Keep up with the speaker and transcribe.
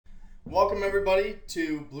Welcome everybody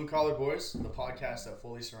to Blue Collar Boys, the podcast that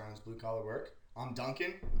fully surrounds blue collar work. I'm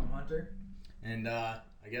Duncan. I'm Hunter. And I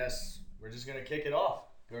guess we're just going to kick it off.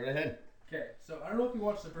 Go right ahead. Okay, so I don't know if you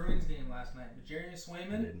watched the Bruins game last night, but Jeremy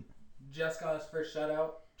Swayman just got his first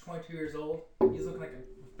shutout, 22 years old. He's looking like a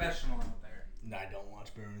professional out there. I don't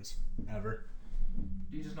watch Bruins, ever.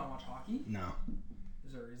 Do you just not watch hockey? No.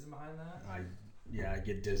 Is there a reason behind that? I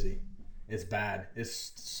get dizzy. It's bad.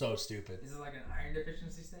 It's so stupid. Is it like an iron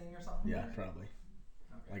deficiency thing or something? Yeah, probably.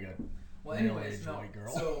 Okay. Like a anyways, white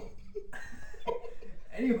girl. So,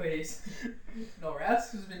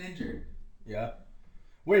 Rask has been injured. Yeah.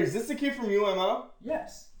 Wait, is this the kid from UMO?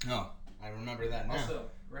 Yes. Oh, I remember that now. Also,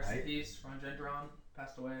 rest in peace, Ron Gendron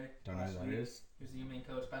passed away. Don't know who that is. He was the UMaine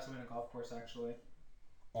coach, passed away on a golf course, actually.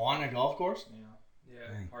 On a golf course? Yeah. Yeah,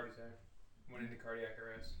 heart attack. Went into cardiac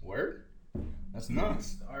arrest. Word? That's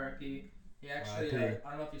nuts. The RIP. He actually, I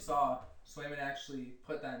don't know if you saw, Swayman actually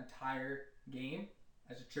put that entire game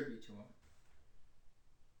as a tribute to him.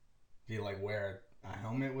 Did he wear a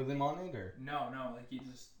helmet with him on it, or? No, he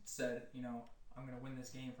just said, I'm gonna win this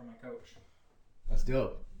game for my coach. That's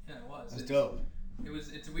dope. Yeah, it was. That's dope.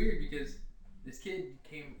 It's weird because this kid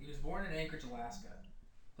he was born in Anchorage, Alaska,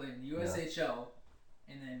 played in the USHL,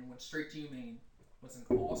 and then went straight to UMaine, was an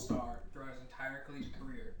all-star throughout his entire collegiate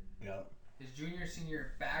career. Yep. His junior,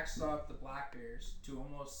 senior backstopped the Black Bears to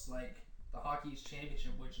almost like the Hockey East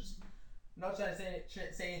Championship, which is, I'm not trying to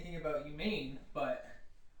say anything about UMaine, but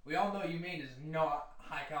we all know UMaine is not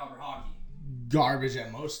high caliber hockey. Garbage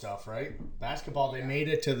at most stuff, right? Basketball, they made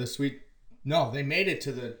it to the they made it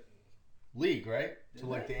to the league, right? Did to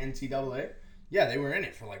they? the NCAA. Yeah, they were in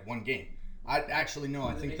it for one game. I actually no,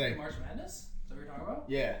 I think they March Madness? Is that what you're talking about?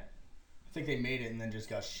 Yeah. I think they made it and then just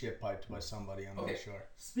got shit piped by somebody. I'm not sure.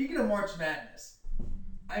 Speaking of March Madness,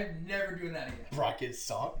 I'm never doing that again. Bracket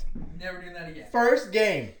sucked. Never doing that again. First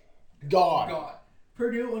game. God.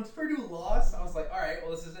 Once Purdue lost, I was like, all right,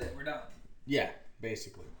 well, this is it. We're done. Yeah,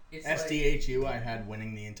 basically. It's SDHU, I had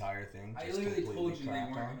winning the entire thing. I literally told you they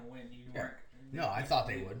weren't going to win. You weren't. No, I thought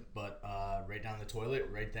they would, but right down the toilet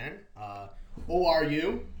right then.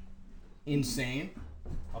 ORU, insane,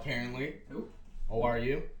 apparently. Who?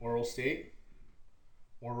 ORU, Oral State.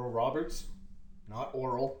 Oral Roberts, not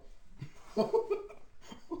Oral.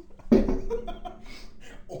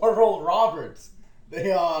 Oral Roberts.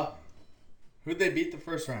 They who'd they beat the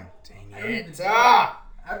first round? Dang it!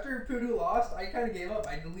 After Purdue lost, I kind of gave up.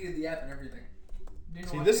 I deleted the app and everything.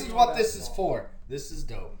 See, this is what this is for. This is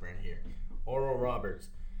dope right here. Oral Roberts.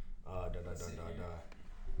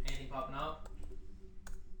 Anything popping up?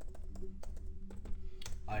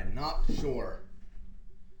 I'm not sure.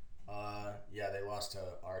 Yeah, they lost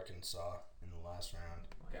to Arkansas in the last round.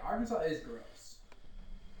 Okay, Arkansas is gross.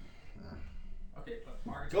 Okay, but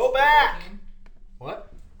Arkansas. Go back! Team?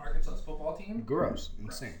 What? Arkansas's football team? Gross.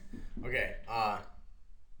 Insane. Okay,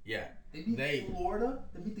 yeah. They beat Florida.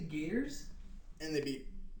 They beat the Gators. And they beat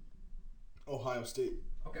Ohio State.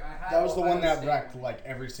 Okay, that was the one that racked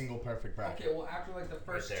every single perfect bracket. Okay, well after the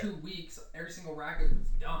first 2 weeks, every single bracket was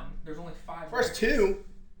done. There's only 5.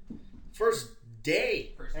 First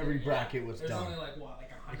day, every bracket was There's done. There's only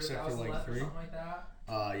 100,000 except for left 3 or something like that.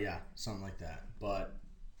 Yeah, something like that. But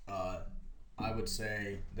I would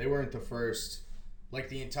say they weren't the first.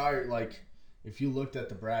 The entire if you looked at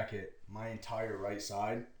the bracket, my entire right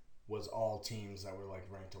side was all teams that were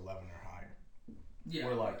ranked 11 or higher. Yeah.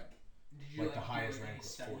 Or did you the highest rank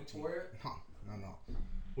was 14. For it? No.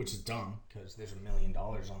 Which is dumb because there's $1 million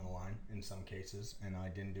on the line in some cases, and I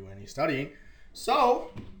didn't do any studying.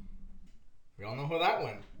 So we all know how that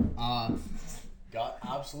went. Got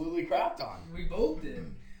absolutely crapped on. We both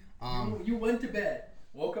did. You went to bed,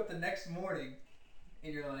 woke up the next morning,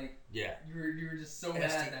 and you're like, yeah, you were just so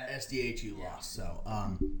mad that SDHU lost. So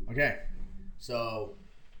okay, so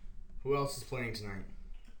who else is playing tonight?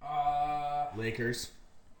 Lakers.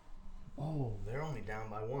 Oh, they're only down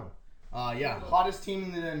by 1. Yeah, hottest team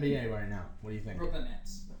in the NBA right now. What do you think? Brooklyn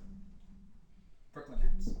Nets.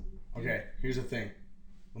 Okay, here's the thing.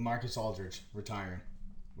 LaMarcus Aldridge retiring.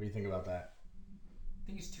 What do you think about that? I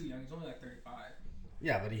think he's too young. He's only 35.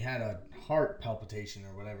 Yeah, but he had a heart palpitation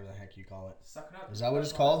or whatever the heck you call it. Suck it up. Is that what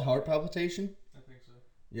it's called? Heart palpitation? I think so.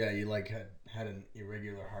 Yeah, you had an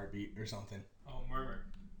irregular heartbeat or something. Oh, murmur.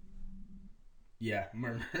 Yeah,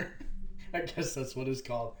 murmur. I guess that's what it's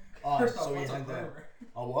called. First off, so what's he had a murmur?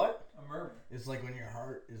 A what? A murmur. It's when your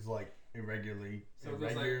heart is irregularly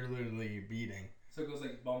beating. So it goes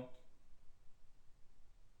bump.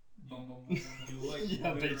 Bum, bum, bum, bum.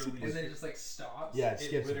 Yeah, basically. And then it just stops. Yeah, it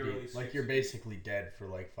skips a beat. You're basically dead for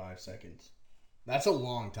 5 seconds. That's a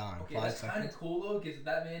long time. Okay, 5 that's seconds. kind of cool though, because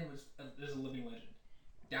that man was a living legend.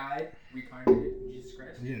 died, reincarnated in Jesus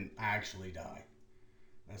Christ. He didn't actually die.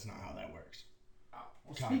 That's not how that works.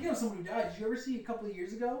 Well, speaking of someone who died, did you ever see a couple of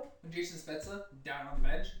years ago when Jason Spezza died on the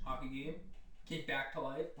bench, hockey game, came back to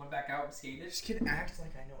life, went back out and skated? This kid acts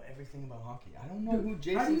like I know everything about hockey. I don't know who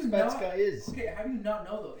Jason Spezza is. Okay, how do you not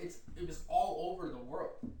know though? It was all over the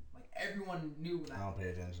world. Like everyone knew that. I don't pay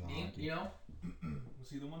attention to hockey. You know? Was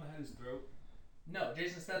he the one that had his throat? No,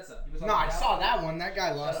 Jason Spezza. He was I saw that one. That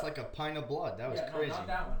guy lost like a pint of blood. That was crazy. No, not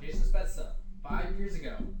that one. Jason Spezza, 5 years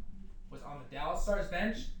ago, was on the Dallas Stars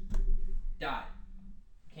bench, died.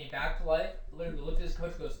 Came back to life, literally looked at his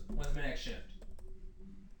coach, goes, when's my next shift?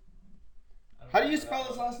 How do you spell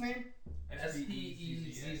his last name?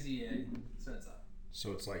 Spezza. Spezza.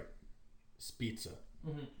 So it's like Spezza.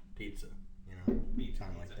 Mm-hmm. Pizza. You know?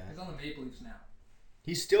 Kind of like that. He's on the Maple Leafs now.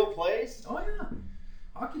 He still plays? Oh, yeah.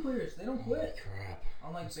 Hockey players, they don't quit. Crap.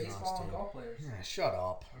 Unlike That's baseball nasty. and golf players. Yeah, shut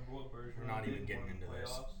up. We're not even getting into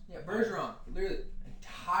this. Yeah, Bergeron, literally,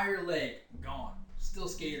 entire leg gone. Still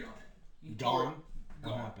skated on it. Gone?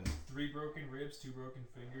 What happened? 3 broken ribs, 2 broken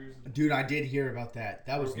fingers. Dude, I did hear about that.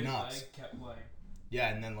 That was nuts. Leg, kept playing. Yeah,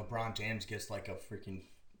 and then LeBron James gets like a freaking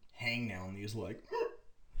hangnail and he's like,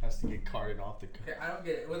 has to get carted off the court. Okay, I don't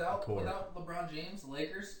get it. Without LeBron James, the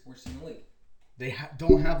Lakers, we're seeing the league. They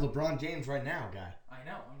don't have LeBron James right now, guy. I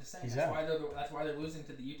know. I'm just saying. He's That's out. why they're losing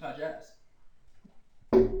to the Utah Jazz.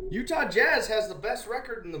 Utah Jazz has the best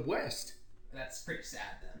record in the West. That's pretty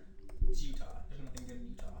sad then. It's Utah. There's nothing good in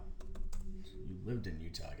Utah. You lived in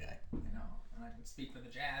Utah, guy. I know. And I can speak for the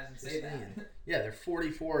Jazz and say that. Yeah, they're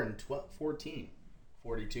 44 and 14.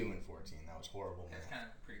 42 and 14. That was horrible. That's kind of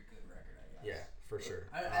a pretty good record, I guess. Yeah, for sure.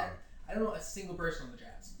 I don't know a single person on the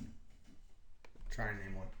Jazz. Try and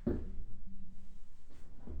name one.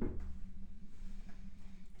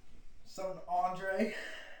 Son Andre.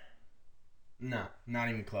 No, not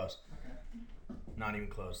even close. Okay. Not even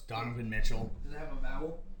close. Donovan Mitchell. Does it have a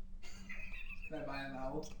vowel? Can I buy a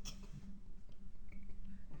vowel?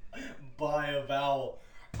 Buy a vowel.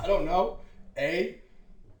 I don't know. A.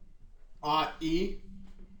 E.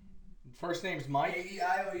 First name's Mike.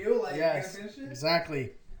 A-E-I-O-U. Like, yes, you gonna finish it?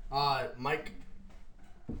 exactly. Mike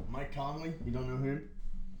Conley. You don't know him?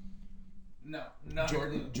 No.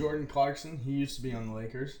 Jordan Clarkson. He used to be on the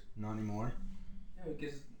Lakers. Not anymore. Yeah,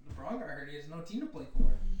 because LeBron got hurt. He has no team to play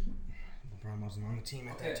for. LeBron wasn't on the team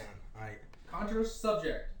at that time. All right. Controversial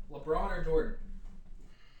subject. LeBron or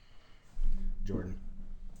Jordan?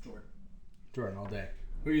 Jordan all day.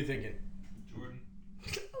 Who are you thinking? Jordan.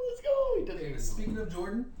 Let's go. He doesn't even Speaking of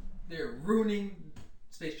Jordan, they're ruining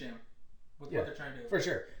Space Jam with what they're trying to do. For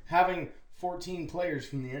sure. Having 14 players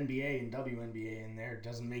from the NBA and WNBA in there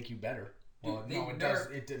doesn't make you better. Well, Dude, no, it does.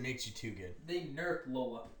 It makes you too good. They nerfed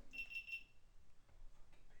Lola.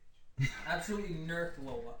 Absolutely nerfed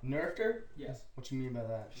Lola. Nerfed her? Yes. What you mean by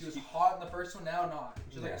that? She was hot in the first one, now not.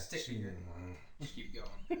 She's like a stick figure. Just keep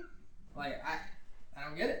going. Like, I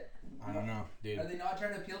don't get it. I don't know, dude. Are they not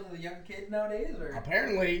trying to appeal to the young kid nowadays? Or?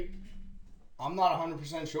 Apparently, I'm not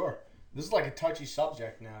 100% sure. This is like a touchy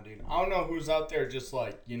subject now, dude. I don't know who's out there just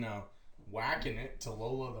like, whacking it to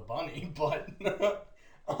Lola the Bunny, but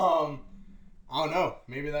I don't know.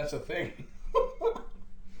 Maybe that's a thing.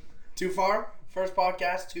 Too far? First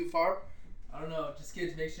podcast, too far? I don't know. Just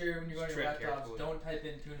kids, make sure when you're going to your laptops, carefully. don't type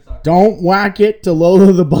in Toons.com. Don't whack it to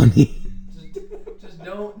Lola the Bunny. just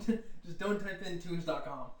don't type in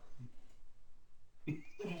Toons.com.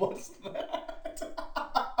 What's that?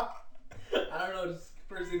 I don't know. Just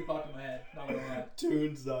first thing that popped in my head. Not gonna lie.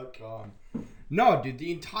 Toons.com. No, dude,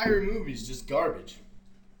 the entire movie's just garbage.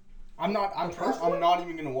 I'm not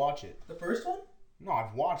even gonna watch it. The first one? No,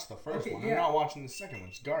 I've watched the first one. Yeah. I'm not watching the second one.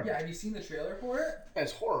 It's garbage. Yeah, have you seen the trailer for it?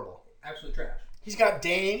 It's horrible. Absolute trash. He's got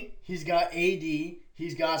Dane. He's got AD.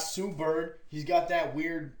 He's got Sue Bird. He's got that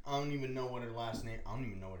weird. I don't even know what her last name. I don't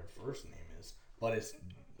even know what her first name is. But it's.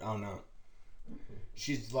 I don't know.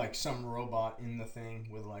 She's like some robot in the thing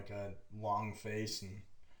with like a long face and.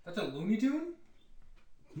 That's a Looney Tune?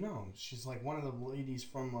 No, she's like one of the ladies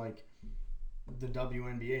from like the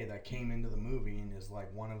WNBA that came into the movie and is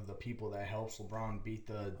like one of the people that helps LeBron beat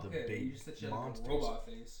the big you said she had monsters. like a robot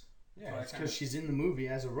face. Yeah, So it's because she's in the movie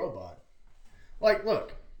as a robot. Like,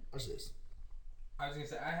 look, what's this? I was gonna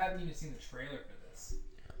say I haven't even seen the trailer for this.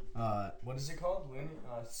 What is it called?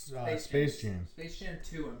 Space Jam. Space Jam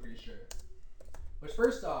 2, I'm pretty sure. Which,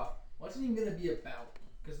 first off, what's it even gonna be about?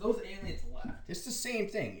 Because those aliens left. It's the same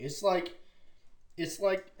thing. It's like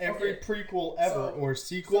every prequel ever or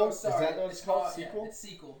sequel. So, sorry, is that what it's called? Sequel? Yeah, it's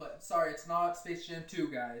sequel, but sorry, it's not Space Jam 2,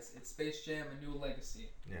 guys. It's Space Jam: A New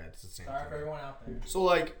Legacy. Yeah, it's the same Sorry thing. for everyone out there. So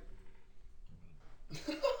like,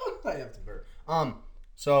 I have to burp.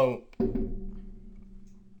 So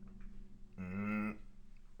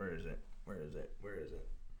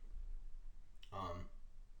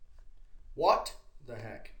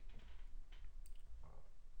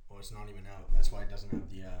it's not even out. That's why it doesn't have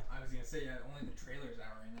the. I was gonna say only the trailer's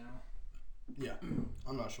out right now. Yeah,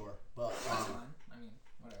 I'm not sure, but that's fine. I mean,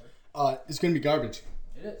 whatever. It's gonna be garbage.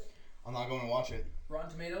 It is. I'm not going to watch it. Rotten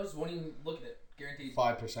Tomatoes won't even look at it. Guaranteed.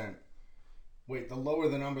 5%. Wait, the lower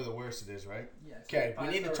the number, the worse it is, right? Yeah. Okay, we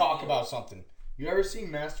need to talk about something. You ever seen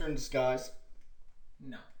Master in Disguise?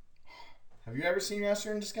 No. Have you ever seen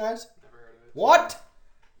Master in Disguise? Never heard of it. What?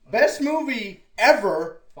 Best movie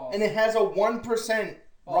ever, False. and it has a 1%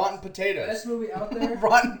 Rotten Potatoes. Best movie out there?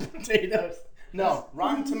 Rotten Potatoes. No,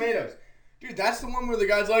 Rotten Tomatoes. Dude, that's the one where the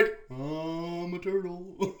guy's like, I'm a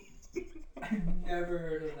turtle. I've never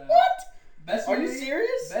heard of that. What? Best Are movie, you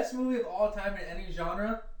serious? Best movie of all time in any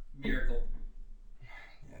genre? Miracle.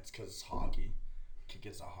 Yeah, it's because it's hockey. Kid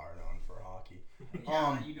gets a hard on for hockey.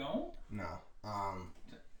 Yeah, you don't? No.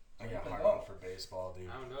 I got hard on for baseball, dude.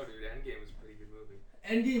 I don't know, dude. Endgame was a pretty good movie.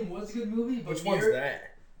 Endgame was a good movie, but Which one's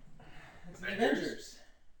that? It's the Avengers.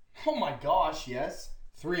 Oh my gosh, yes.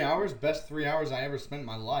 3 hours, best 3 hours I ever spent in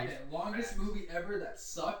my life. Okay, longest movie ever that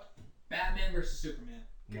sucked. Batman vs Superman.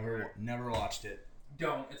 Never watched it.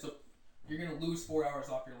 Don't. You're gonna lose 4 hours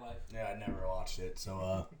off your life. Yeah, I never watched it,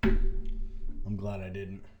 so I'm glad I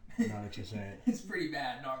didn't. Now that you say it. It's pretty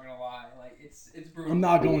bad, not gonna lie. Like it's brutal. I'm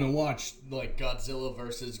not going to watch like Godzilla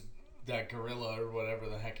versus that gorilla or whatever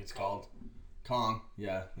the heck it's called. Kong.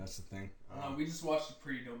 Yeah, that's the thing. No, we just watched a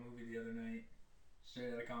pretty dope movie the other night.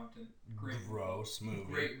 Straight out of Compton. Great gross movie.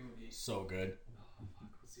 Great movie. So good. Oh, fuck.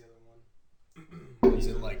 What's the other one? Is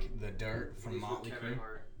it like The Dirt from Motley Crue?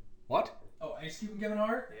 What? Oh, Ice Cube and Kevin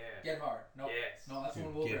Hart? Yeah. Get Hard. Nope. Yes. No, that's Dude,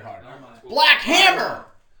 one we'll Get Hard. Never mind. Black Hammer!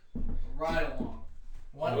 Ride Along.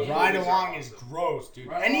 Ride Along is gross, dude.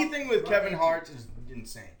 Ride Anything with Along- Kevin Hart is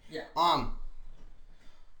insane. Yeah.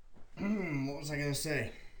 What was I gonna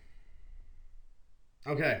say?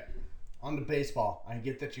 Okay, on to baseball. I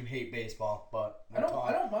get that you hate baseball, but I don't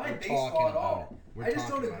mind baseball at all. I just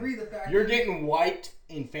don't agree the fact you're that getting wiped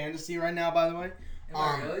in fantasy right now. By the way, Am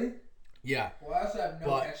I really? yeah. Well, I also have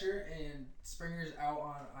no catcher, and Springer's out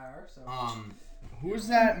on IR. So who's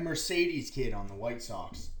that Mercedes kid on the White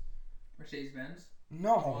Sox? Mercedes Benz.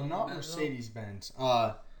 No, not Mercedes Benz.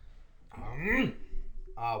 White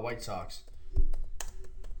Sox.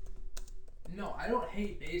 No, I don't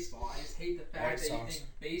hate baseball. I just hate the fact White that Sox. you think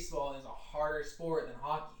baseball is a harder sport than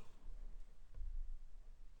hockey.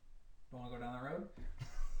 You want to go down the road?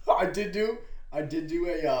 I did do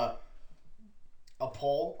a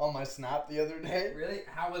poll on my Snap the other day. Really?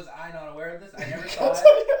 How was I not aware of this? I never saw Because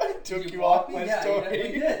it. I took you off my yeah,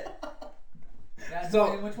 story. you definitely did.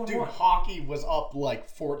 So, which one dude, won? hockey was up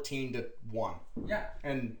like 14-1. Yeah.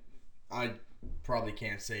 And I probably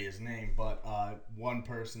can't say his name, but one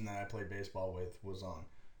person that I played baseball with was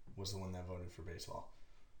the one that voted for baseball.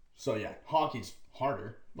 So yeah, hockey's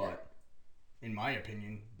harder, but in my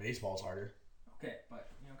opinion, baseball's harder. Okay, but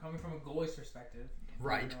coming from a goalie's perspective,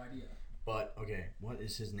 Right. I have no idea. But okay, what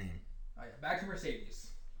is his name? Oh, yeah. Back to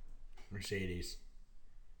Mercedes. Mercedes.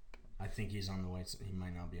 I think he's on the White Sox. He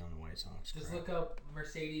might not be on the White Sox. Just correct? look up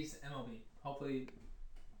Mercedes MLB. Hopefully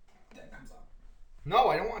that comes up. No,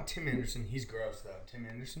 I don't want Tim Anderson. He's gross though. Tim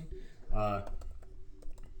Anderson. You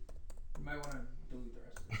might want to delete the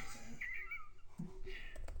rest of what you're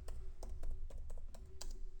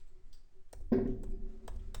saying.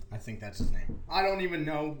 I think that's his name. I don't even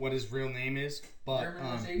know what his real name is, but German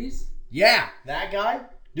Mercedes? yeah, that guy,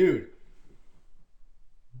 dude,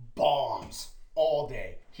 bombs all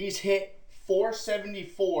day. He's hit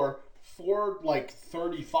 474,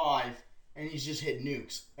 435, and he's just hit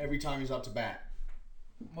nukes every time he's up to bat.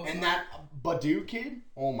 And that Badu kid,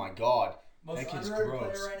 oh my god, most that kid's underrated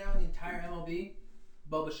gross. player right now in the entire MLB,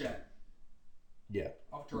 Bubba Shett. Yeah,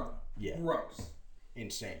 Off Toronto. yeah, Gross.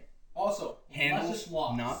 insane. Also, Handles, luscious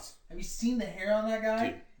locks. nuts. Have you seen the hair on that guy?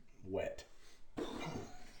 Dude, wet.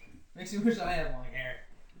 Makes me wish I had long hair.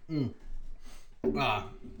 I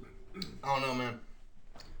don't know, man.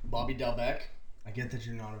 Bobby Dalbec. I get that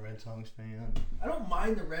you're not a Red Sox fan. I don't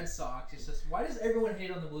mind the Red Sox. It's just, why does everyone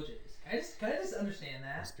hate on the Blue Jays? Can I just understand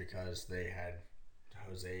that? That's because they had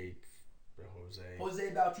Jose. Jose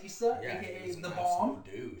Bautista, Yeah, aka he's the an bomb. absolute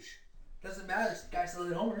douche. Doesn't matter. Guy still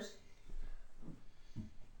hit homers.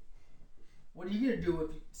 What are you gonna do if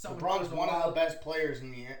someone LeBron's throws a one of the wild- best players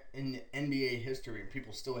in the NBA history, and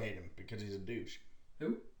people still hate him because he's a douche.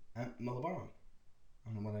 Who? LeBron.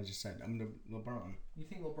 I don't know what I just said. I'm LeBron. You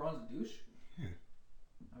think LeBron's a douche? Yeah.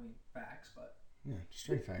 I mean, facts, but Yeah,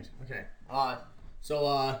 straight fact. Okay.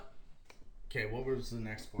 Okay, what was the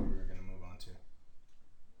next sport we were gonna move on to?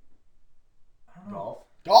 I don't know.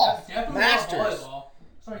 Golf. Definitely Masters. not volleyball.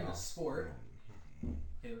 It's not even a sport.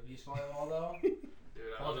 It would be volleyball though. Dude,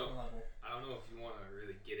 I Whole don't know. different level. I don't know if you want to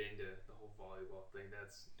really get into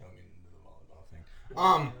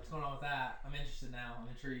What's going on with that? I'm interested now. I'm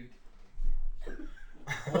intrigued.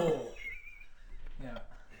 Oh. Yeah.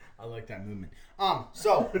 I like that movement.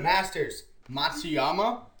 So Masters,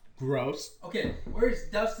 Matsuyama, gross. Okay, where's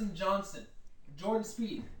Dustin Johnson? Jordan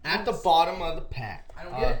Speed. At the bottom of the pack. I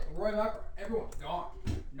don't get it. Roy McIlroy. Everyone gone.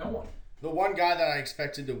 No one. The one guy that I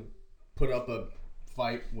expected to put up a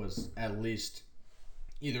fight was at least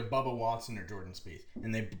either Bubba Watson or Jordan Spieth,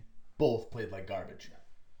 and they both played like garbage.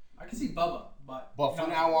 I can see Bubba, but from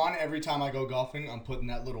now on, every time I go golfing, I'm putting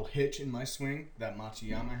that little hitch in my swing that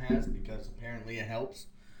Matsuyama has because apparently it helps.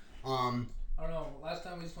 I don't know. Last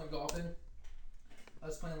time we just went golfing, I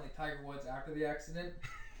was playing like Tiger Woods after the accident.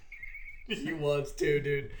 He was too,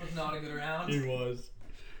 dude. Was not a good round. He was.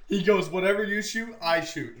 He goes, whatever you shoot, I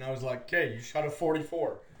shoot. And I was like, okay, you shot a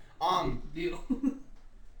 44. Deal.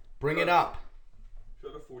 Bring it up.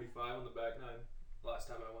 Shot a 45 on the back nine last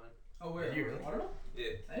time I went. Oh, where? Did you really? Waterville? Yeah.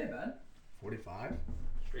 That ain't bad. 45?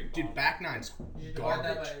 Straight Dude, bomb. back nine's Did you divide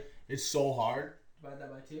garbage. that by It's so hard.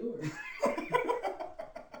 2? Or?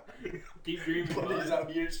 Keep dreaming, But he's bud.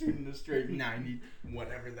 out here shooting a straight 90,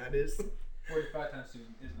 whatever that is. 45 times 2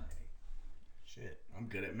 is 90. Shit, I'm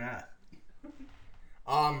good at math.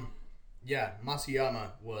 Yeah,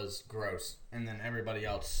 Matsuyama was gross, and then everybody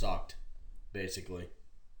else sucked, basically.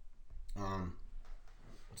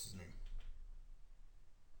 What's his name?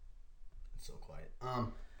 It's so quiet.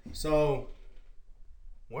 So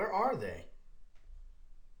where are they?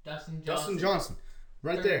 Dustin Johnson,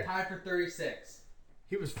 right there. Tied for 36.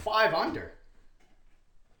 He was 5 under.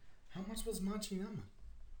 How much was Matsuyama?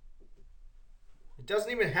 It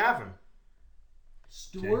doesn't even have him.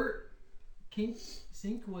 Stuart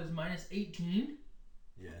Sink was minus 18.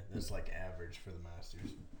 Yeah, that's like average for the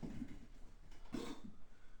Masters.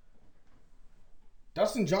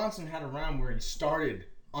 Dustin Johnson had a round where he started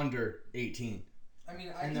under 18. I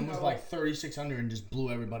mean, And then was like 36 under and just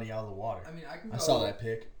blew everybody out of the water. I mean, I saw that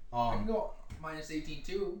pick. I can go minus 18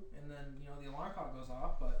 too, and then the alarm clock goes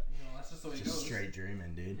off. But that's just the way it Just goes. straight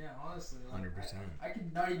dreaming, dude. Yeah, honestly, 100%. I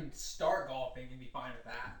could not even start golfing and be fine with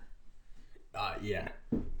that. Yeah.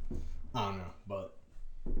 I don't know, but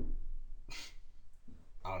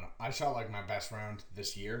I don't know. I shot like my best round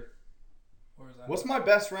this year. Or is that? What's my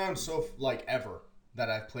best round ever that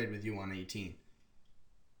I've played with you on 18?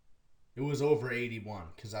 It was over 81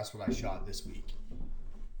 because that's what I shot this week.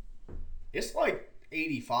 It's like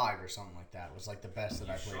 85 or something like that. It was like the best that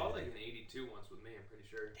I played. You shot with like you. an 82 once with me, I'm pretty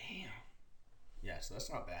sure. Damn. Yeah, so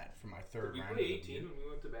that's not bad for my third Did we round. play 18 when we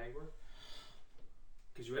went to Bangor?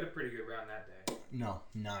 Because you had a pretty good round that day. No,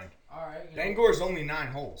 9. All right. Bangor's only 9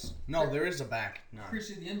 holes. No, there is a back 9.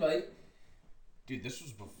 Appreciate the invite. Dude, this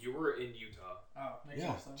was before. You were in Utah. Oh, makes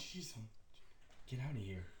Yeah, sense. jeez, get out of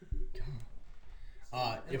here.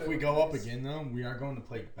 God. If we go up again, though, we are going to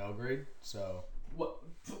play Belgrade. So What?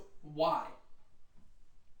 Why?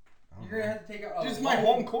 I don't You're know. gonna have to take out. This is my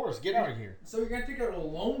home course. Get out of here. So you're gonna take out a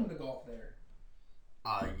loan to golf there.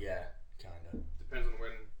 Yeah, kind of. Depends on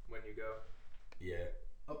when you go. Yeah.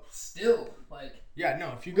 Still, like. Yeah,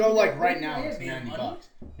 no. If you go like right now, Yeah, it's man, $90. money.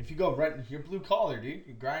 If you go right, you're blue collar, dude.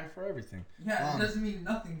 You grind for everything. Yeah, it doesn't mean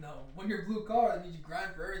nothing though. When you're blue collar, that means you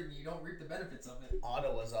grind for everything. You don't reap the benefits of it.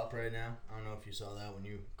 Ottawa's up right now. I don't know if you saw that when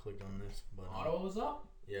you clicked on this, but Ottawa was up.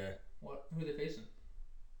 yeah, What? Who are they facing?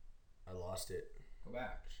 I lost it. Go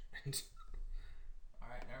back. All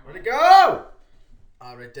right, never Where'd mind. it go?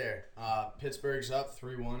 Right there. Pittsburgh's up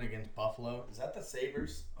 3-1 against Buffalo. Is that the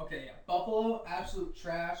Sabres? Okay, yeah. Buffalo, absolute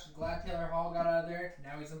trash. Glad Taylor Hall got out of there.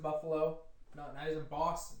 Now he's in Buffalo. No, now he's in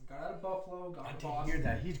Boston. Got out of Buffalo. Got I to didn't Boston. hear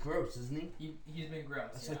that. He's gross, isn't he? He's been gross.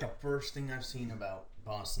 That's yeah. like the first thing I've seen about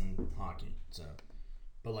Boston hockey. So,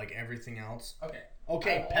 but like everything else. Okay.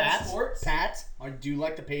 Okay, All Pat. sports? Pat, do you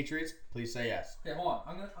like the Patriots? Please say yes. Okay, hold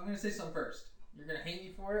on. I'm gonna say something first. You're gonna hate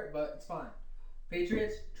me for it, but it's fine.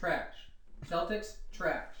 Patriots, trash. Celtics,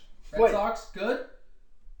 trash. Red Wait. Sox, good.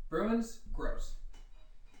 Bruins, gross.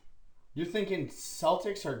 You're thinking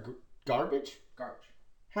Celtics are garbage? Garbage.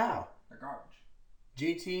 How? They're garbage.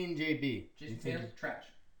 JT and JB. Jason Tatum, trash.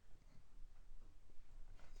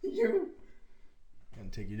 You. Gonna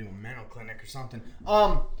take you to a mental clinic or something.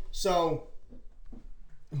 So,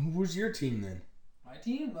 who's your team then? My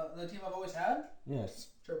team, the team I've always had, Yes.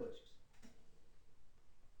 Trailblazers.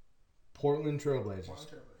 Portland Trailblazers. Portland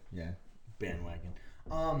Trailblazers. Yeah. Bandwagon.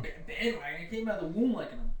 Bandwagon, I came out of the womb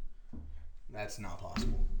liking them. That's not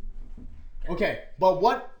possible. Okay, but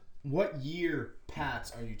what year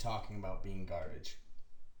Pats are you talking about being garbage?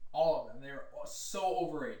 All of them. They were so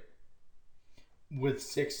overrated. With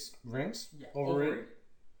 6 rings? Yeah, Overrated?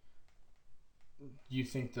 You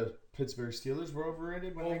think the Pittsburgh Steelers were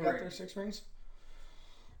overrated when they got their 6 rings?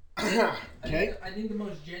 Okay. I think the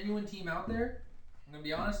most genuine team out there, I'm going to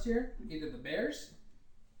be honest here, either the Bears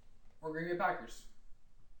or Green Bay Packers.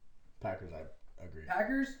 Packers, I agree.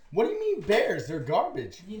 Packers? What do you mean Bears? They're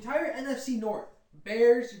garbage. The entire NFC North.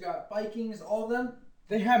 Bears, you got Vikings, all of them.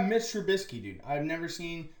 They have Mitch Trubisky, dude. I've never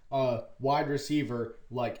seen a wide receiver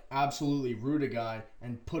absolutely root a guy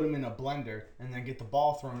and put him in a blender and then get the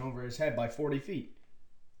ball thrown over his head by 40 feet.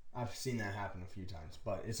 I've seen that happen a few times,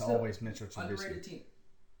 but it's always Mitchell Trubisky. Underrated team.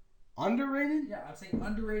 Underrated? Yeah, I'm saying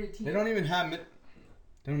underrated team. They don't even have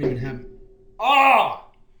They don't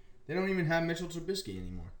even have Mitchell Trubisky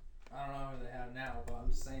anymore. I don't know who they have now, but I'm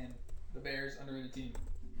just saying the Bears underrated team.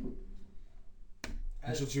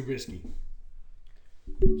 Mitchell Trubisky.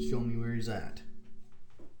 Show me where he's at.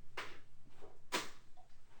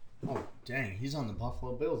 Oh, dang. He's on the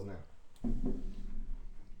Buffalo Bills now.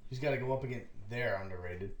 He's got to go up against... They're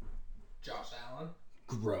underrated. Josh Allen.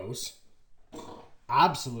 Gross.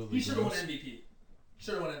 Absolutely He should have won gross. MVP.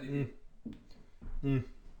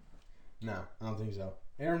 No, I don't think so.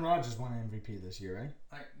 Aaron Rodgers won MVP this year,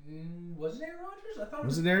 right? Was it Aaron Rodgers? I thought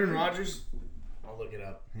Was it Aaron Rodgers? I'll look it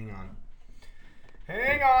up. Hang on.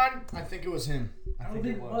 I think it was him. I don't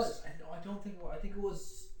think it was. I don't think it was. I think it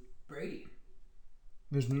was Brady.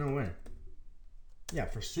 There's no way. Yeah,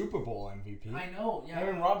 for Super Bowl MVP. I know, yeah.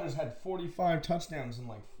 Aaron Rodgers had 45 touchdowns and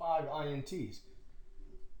 5 INTs.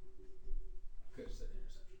 Could have said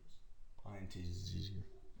interceptions. INTs is easier.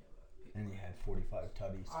 And he had 45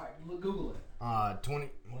 tutties. Alright, Google it. 20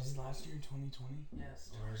 was it last year, 2020?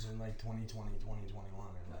 Yes. Or is it 2020, 2021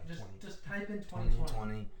 or just type in 2020.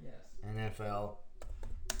 2020 Yes. NFL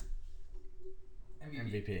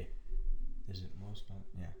MVP. Is it most?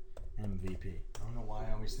 Yeah. MVP. I don't know why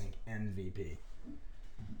I always think MVP.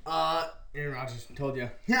 Aaron Rodgers told you.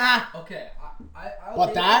 Yeah. Okay, I'll But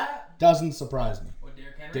take that doesn't surprise me. What,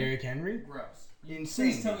 Derrick Henry? Derrick Henry? Gross.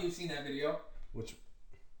 Insane. Please tell me you've seen that video. Which?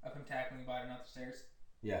 Of him tackling Biden up the stairs.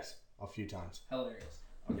 Yes, a few times. Hilarious.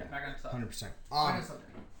 Okay, back on subject. 100%. Back on subject.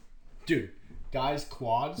 Dude, guys'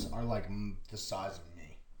 quads are the size of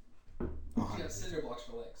me. He's got cinder blocks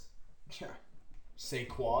for legs. Yeah. Say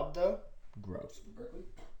quad though? Gross. Berkeley?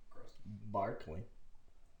 Gross. Barkley.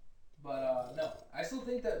 But no, I still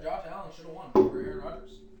think that Josh Allen should have won over Aaron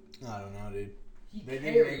Rodgers. I don't know, dude. They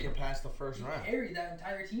carried, didn't make it past the first round. He carried that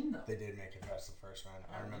entire team, though. They did make it past the first round.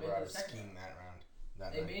 I remember I was skiing that round.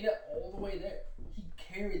 They made it all the way there. He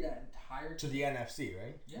carried that entire team. To the NFC,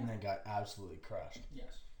 right? Yeah. And they got absolutely crushed.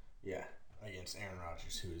 Yes. Yeah, against Aaron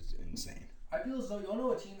Rodgers, who is insane. I feel as though you all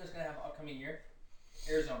know a team that's going to have upcoming year?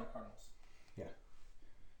 Arizona Cardinals. Yeah.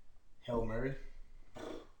 Hill Murray.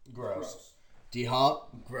 Gross.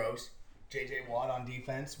 D-Hop. Gross. J.J. Watt on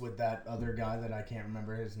defense with that other guy that I can't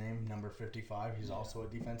remember his name, number 55. He's also a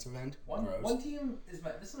defensive end. One team this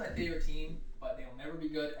is my favorite team, but they'll never be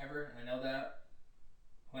good ever, and I know that.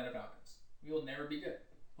 Atlanta Falcons. We will never be good.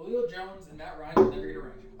 Julio Jones and Matt Ryan will never get a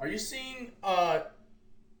ring. Are you seeing a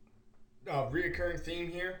reoccurring theme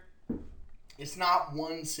here? It's not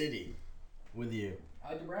one city with you.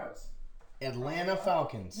 I like to browse. Atlanta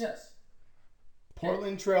Falcons. Yes.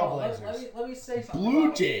 Portland Trailblazers. Let me say something.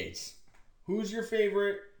 Blue Jays. Who's your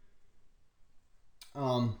favorite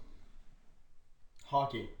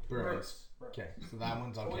hockey? Bruins. Okay, so that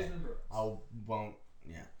one's okay. I won't.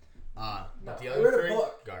 Yeah. But the other three,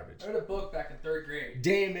 garbage. I read a book back in 3rd grade.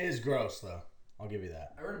 Dame is gross, though. I'll give you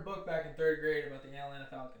that. I read a book back in 3rd grade about the Atlanta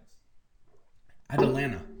Falcons. At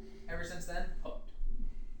Atlanta. Ever since then, hooked.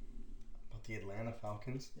 About the Atlanta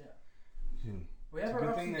Falcons? Yeah. Dude, We have it's a our good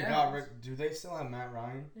ups thing and they downs. got rid. Do they still have Matt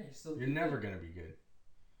Ryan? Yeah, he's still. You're never gonna be good.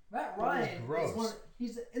 Matt Ryan gross. is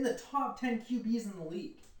he's in the top 10 QBs in the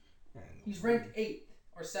league. Yeah, He's ranked 8th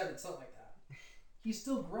or 7th, something like that. He's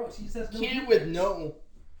still gross. He says no. Kid with no.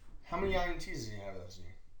 How many INTs did he have this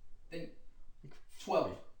year? I think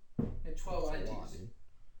 12. He had 12 That's a INTs. lot, dude.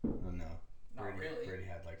 Oh, no. Not really. Brady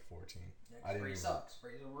had 14. Yeah, Brady sucks.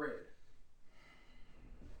 Brady's overrated.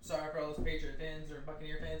 Sorry for all those Patriot fans or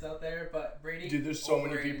Buccaneer fans out there, but Brady. Dude, there's so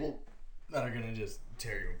many people that are gonna just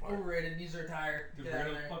tear you apart. Overrated. Needs to retire. Dude, we're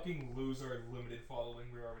gonna fucking lose our limited following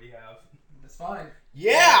we already have. That's fine.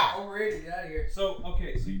 Yeah. Overrated. Get out of here. So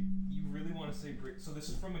okay, so you really want to say so this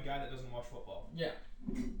is from a guy that doesn't watch football. Yeah.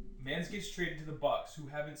 Mans gets traded to the Bucks, who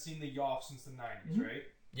haven't seen the Yoff since the 90s, right?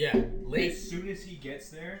 Yeah. As soon as he gets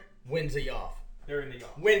there, wins a Yoff. they're in the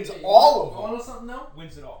Yoff. Wins all of them. You want to know something though?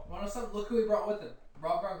 Wins it all. You want to know something? Look who he brought with him.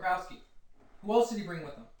 Rob Gronkowski. Who else did he bring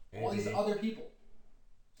with him? All these other people.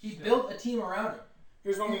 He built a team around him.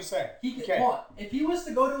 Here's what I'm gonna say. He could if he was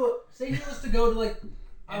to go to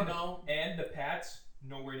I don't know. And the Pats,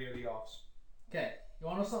 nowhere near the Offs. Okay. You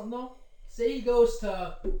want to know something though? Say he goes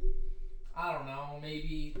to, I I don't know,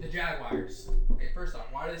 maybe the Jaguars. Okay, first off,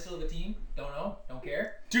 why do they still have a team? Don't know. Don't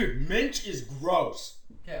care. Dude, Minch is gross.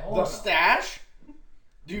 Okay, hold the on. The stash?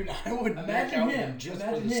 Dude, I would imagine him just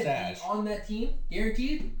for the stash. Being on that team,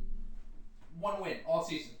 guaranteed, 1 win all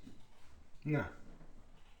season. No.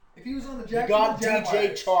 If he was on the Jaguars. You got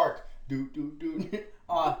DJ Chark.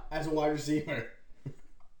 As a wide receiver.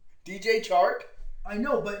 DJ Chark? I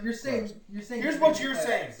know, but you're saying here's what you're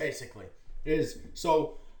saying, basically. Is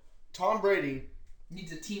so Tom Brady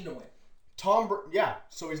needs a team to win.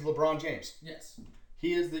 So he's LeBron James. Yes.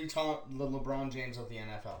 He is the LeBron James of the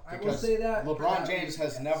NFL. I will say that. LeBron James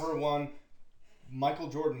has never won. Michael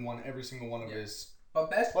Jordan won every single one of his But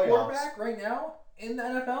best playoffs. quarterback right now in the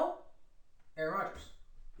NFL? Aaron Rodgers.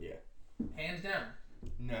 Yeah. Hands down.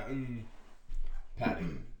 No. Patty.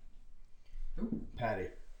 Who? Patty.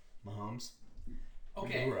 Mahomes.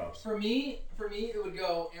 Okay. Gross. For me, it would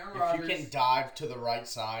go Aaron Rodgers. If you can dive to the right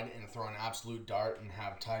side and throw an absolute dart and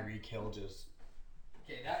have Tyreek Hill just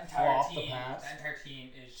that entire team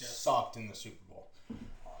is just sucked in the Super Bowl.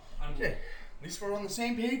 Okay. At least we're on the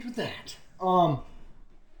same page with that.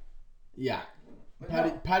 Yeah.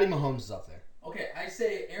 Patty Mahomes is up there. Okay, I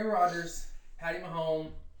say Aaron Rodgers, Patty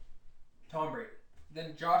Mahomes, Tom Brady.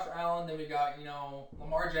 Then Josh Allen, then we got,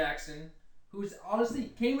 Lamar Jackson, who's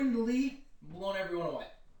honestly came into the league, blown everyone away.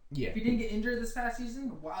 Yeah. If he didn't get injured this past season,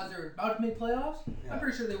 while they're about to make playoffs, I'm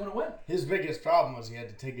pretty sure they would have won. His biggest problem was he had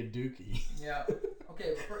to take a dookie. Yeah.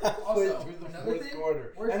 Okay, but also, through the another fourth thing,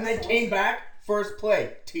 quarter. And they came back, first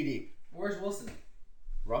play, TD. Where's Wilson?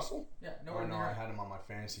 Russell? Yeah, nowhere near. I had him on my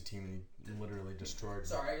fantasy team and he literally destroyed me.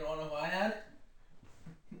 Sorry, you don't know who I had?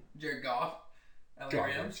 Jared Goff.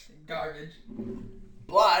 Garbage.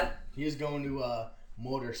 But he is going to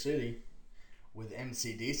Motor City with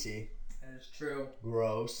MCDC. That is true.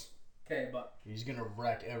 Gross. Okay, but he's gonna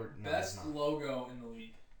wreck every. No, best logo in the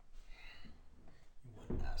league. You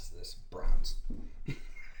wouldn't ask this. Browns.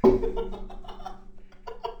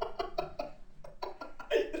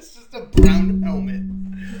 It's just a brown helmet.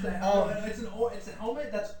 It's a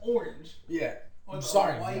helmet that's orange. Yeah. With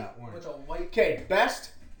Sorry. orange. With a white. Okay,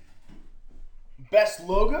 best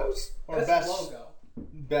logos or best logo.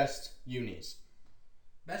 Best unis.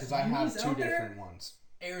 Because I have two different ones.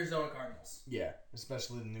 Arizona Cardinals. Yeah,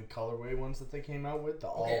 especially the new colorway ones that they came out with. The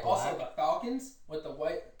all black. Also the Falcons with the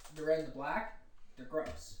white, the red, and the black. They're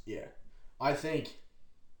gross. Yeah, I think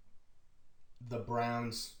the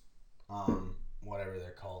Browns, whatever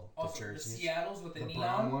they're called, also, the jerseys. The Seattle's with the neon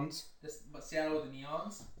brown ones. But Seattle with the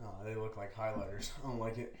neons. Oh, they look like highlighters. I don't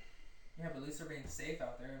like it. Yeah, but at least they're being safe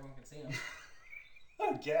out there. Everyone can see them.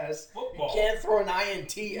 I guess. Football. You can't throw an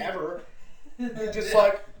INT ever. You're just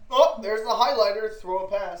like, oh, there's the highlighter. Throw a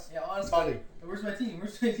pass. Yeah, honestly. Buddy. Where's my team?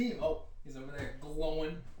 Oh, he's over there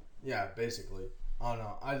glowing. Yeah, basically. I don't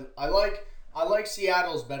know. I like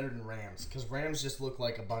Seattle's better than Rams because Rams just look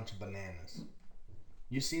like a bunch of bananas.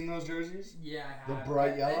 You seen those jerseys? Yeah, I have. The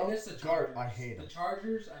bright yellow? I miss the Chargers. I hate them. The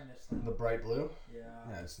Chargers, I miss them. The bright blue? Yeah.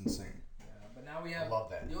 Yeah, it's insane. Yeah, but now we have. I love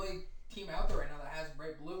that. The only team out there right now that has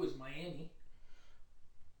bright blue is Miami.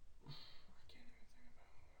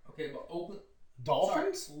 Okay, but Oakland.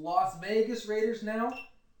 Dolphins? Sorry, Las Vegas Raiders now.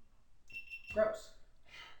 Gross.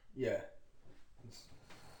 Yeah.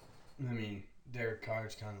 I mean, Derek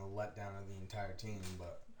Carr's kind of the letdown of the entire team,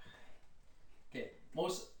 but. Okay,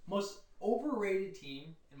 most overrated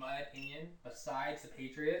team, in my opinion, besides the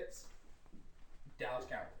Patriots, Dallas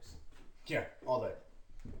Cowboys. Yeah, all day.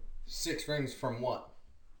 6 rings from what?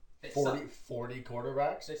 They 40 suck.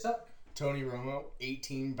 Quarterbacks? They suck. Tony Romo,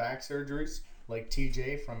 18 back surgeries, like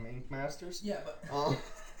TJ from Ink Masters. Yeah, but...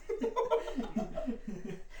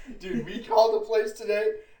 Dude, we called the place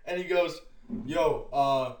today, and he goes,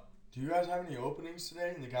 yo, do you guys have any openings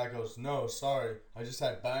today? And the guy goes, no, sorry, I just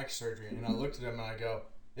had back surgery. And I looked at him, and I go,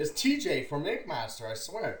 it's TJ from Ink Master, I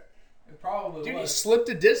swear. It probably Dude, was. he slipped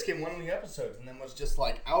a disc in one of the episodes, and then was just,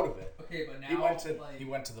 like, out of it. Okay, but now... He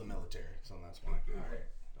went to the military, so that's why. Alright.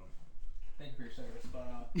 Thank you for your service,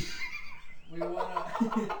 but, we wanna...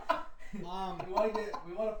 we want to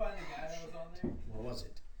find the guy that was on there. What was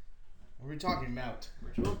it? What are we talking about?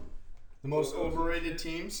 Which one? The most overrated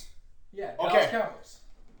teams? Yeah, Dallas Cowboys.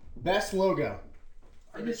 Best logo.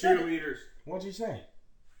 For the cheerleaders. What'd you say?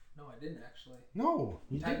 No, I didn't actually. No,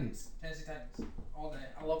 you Titans. Tennessee Titans. All day.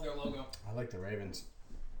 I love their logo. I like the Ravens.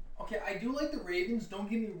 Okay, I do like the Ravens, don't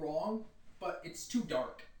get me wrong, but it's too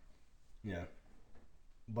dark. Yeah.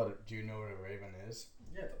 But do you know what a raven is?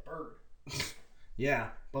 Yeah, it's a bird. Yeah,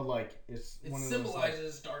 but like it's it one of those. It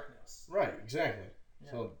symbolizes darkness. Right, exactly.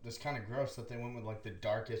 Yeah. So it's kind of gross that they went with like the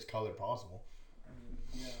darkest color possible. I mean,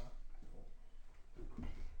 yeah.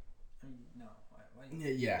 I mean, no.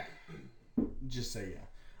 Yeah. just say yeah.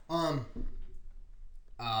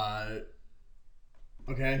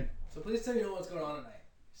 Okay. So please tell me what's going on tonight.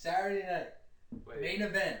 Saturday night. Wait. Main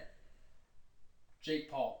event. Jake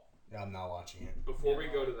Paul. Yeah, I'm not watching it. Before we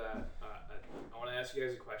go to that, I want to ask you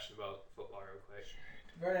guys a question about football real quick.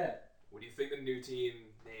 Go ahead. What do you think the new team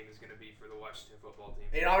name is going to be for the Washington football team?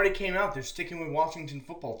 It already came out. They're sticking with Washington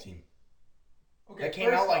football team. Okay, That came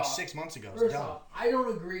out like 6 months ago. First off, I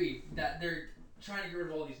don't agree that they're trying to get rid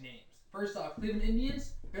of all these names. First off, Cleveland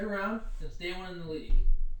Indians, been around since day one in the league.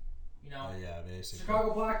 You know, yeah, basically.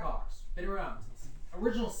 Chicago Blackhawks, been around since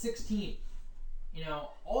original 16. You know,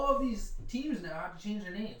 all of these teams now have to change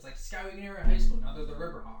their names. Like Skowhegan era high school, now they're the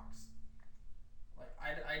Riverhawks. Like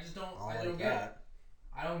I just don't, I don't get it.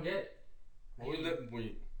 I don't get it. Were they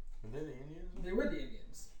the Indians? They were the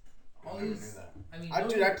Indians. All I never these, knew that. I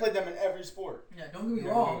mean, I played them in every sport. Yeah, don't get me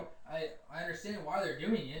wrong. I understand why they're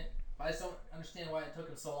doing it, but I just don't understand why it took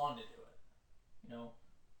them so long to do it. You know,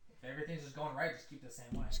 if everything's just going right, just keep it the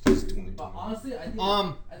same way. But honestly, I think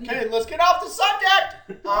okay, let's get off the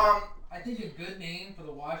subject. I think a good name for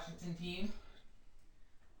the Washington team.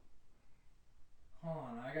 Hold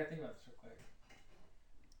on, I gotta think about this real quick.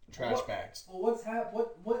 Trash bags. Well,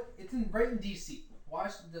 what? It's right in DC.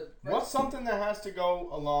 What's something that has to go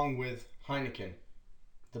along with Heineken,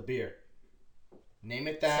 the beer? Name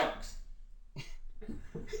it that. Sucks.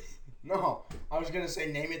 No, I was gonna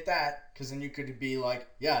say name it that, because then you could be like,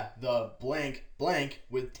 yeah, the blank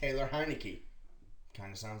with Taylor Heineke.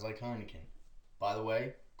 Kind of sounds like Heineken. By the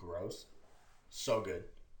way, gross. So good.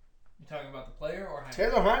 You talking about the player or Heineken?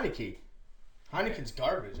 Taylor Heineke. Heineken's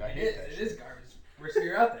garbage. I hate that. It is garbage. Worst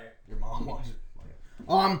beer out there. Your mom watches it.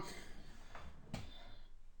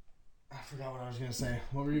 I forgot what I was gonna say.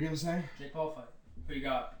 What were you gonna say? Jake Paul fight. Who you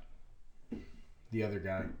got? The other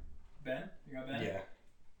guy. Ben? You got Ben? Yeah.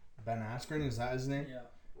 Ben Askren, is that his name? Yeah.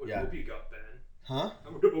 I would hope you got Ben. Huh? I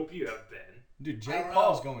would hope you have Ben. Dude, Jake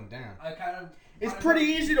Paul's going down. It's of pretty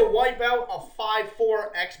easy to wipe out a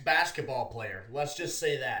 5'4" ex-basketball player. Let's just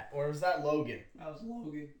say that. Or was that Logan? That was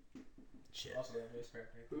Logan. Shit. Also,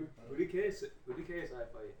 respect. Who did KSI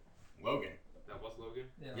fight? Logan. That was Logan?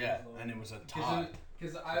 Yeah, and it was a tie.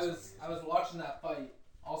 Because I was watching that fight.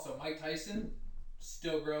 Also, Mike Tyson,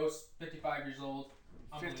 still gross, 55 years old.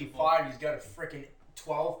 55, he's got a freaking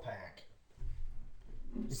 12-pack.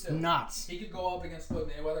 It's nuts. He could go up against Floyd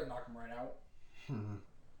Mayweather and knock him right out.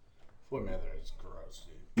 Floyd Mayweather is gross,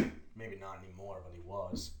 dude. Maybe not anymore, but he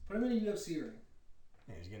was. Put him in a UFC ring.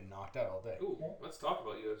 Yeah, he's getting knocked out all day. Ooh, let's talk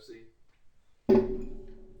about UFC.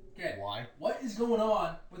 Okay. Why? What is going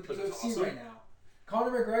on with the UFC right now?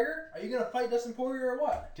 Conor McGregor? Are you going to fight Dustin Poirier or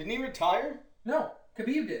what? Didn't he retire? No.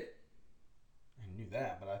 Khabib did. I knew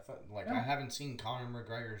that, but I thought, No. I haven't seen Conor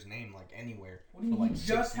McGregor's name, anywhere. What do you mean? He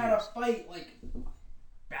just had a fight,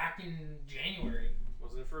 back in January.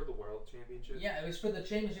 Wasn't it for the World Championship? Yeah, it was for the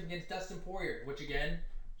championship against Dustin Poirier, which again,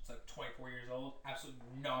 it's 24 years old. Absolutely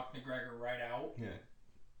knocked McGregor right out. Yeah.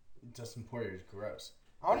 Dustin Poirier is gross.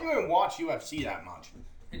 I don't even watch UFC that much.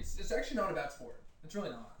 It's actually not a bad sport. It's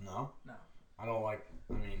really not. No? No. I don't like,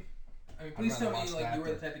 I mean, please tell me you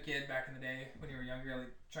were the type of kid back in the day when you were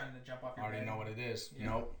younger, trying to jump off your bed. I already know what it is. Yeah.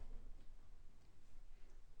 Nope.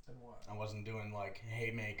 Then what? I wasn't doing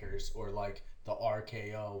haymakers or the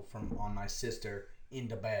RKO from on my sister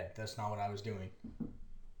into bed. That's not what I was doing.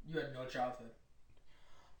 You had no childhood.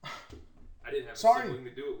 I didn't have a sibling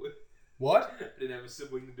to do it with. What? I didn't have a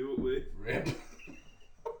sibling to do it with. Rip.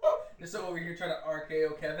 Just over here trying to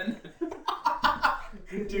RKO Kevin.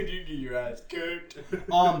 Dude, you get your ass cooked.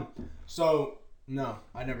 So, no,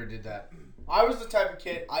 I never did that. I was the type of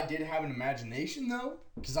kid, I did have an imagination, though,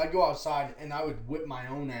 because I'd go outside and I would whip my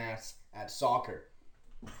own ass at soccer.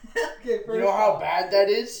 Okay, you know how bad that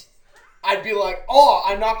is? I'd be like, oh,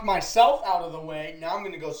 I knocked myself out of the way, now I'm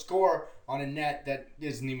going to go score on a net that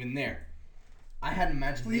isn't even there. I had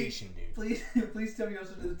imagination, dude. Please tell me you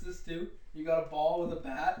also did this too. You got a ball with a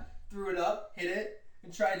bat, threw it up, hit it,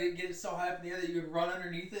 and tried to get it so high up in the air that you would run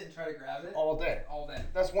underneath it and try to grab it? All day. All day.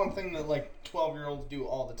 That's one thing that 12-year-olds do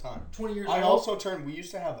all the time. 20 years old. I also we used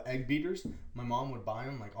to have egg beaters. My mom would buy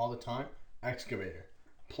them all the time. Excavator.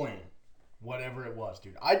 Plane. Whatever it was,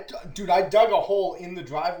 dude. I dug a hole in the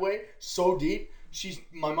driveway so deep,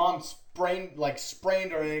 my mom sprained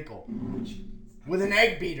her ankle. With an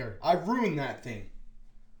egg beater. I ruined that thing.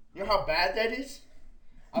 You know how bad that is?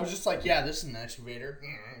 I was just yeah, this is an excavator.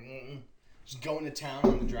 Just going to town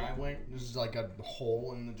on the driveway. This is a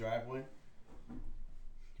hole in the driveway.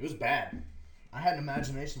 It was bad. I had an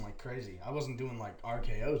imagination like crazy. I wasn't doing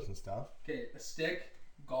RKOs and stuff. Okay, a stick,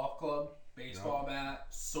 golf club, baseball bat,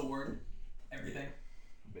 sword, everything.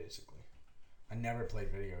 Basically. I never played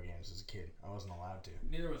video games as a kid. I wasn't allowed to.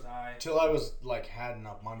 Neither was I. Till I was like had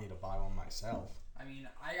enough money to buy one myself. I mean,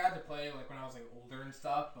 I got to play like when I was like older and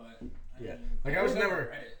stuff, but I mean, like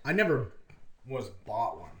I never was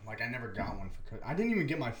bought one. Like I never got one for. I didn't even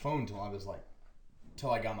get my phone till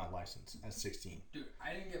I got my license at 16. Dude,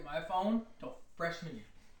 I didn't get my phone till freshman year.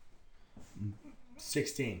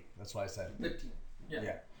 16. That's what I said. 15.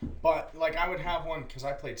 Yeah. But like I would have one because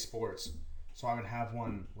I played sports. So I would have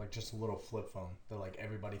one, like, just a little flip phone that, like,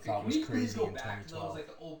 everybody thought was crazy in 2012. To those, like,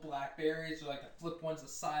 the old Blackberries or, like, the flip ones that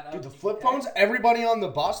slide up. Dude, the flip phones, everybody on the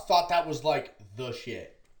bus thought that was, like, the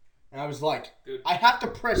shit. And I was like, dude, I have to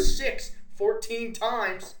press 6 14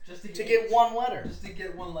 times just to get one letter. Just to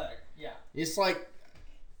get one letter, yeah. It's like,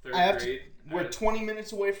 we're 20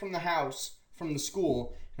 minutes away from the house, from the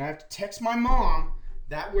school, and I have to text my mom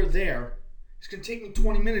that we're there. It's going to take me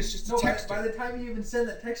 20 minutes just to text her. By the time you even send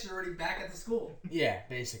that text, you're already back at the school. Yeah,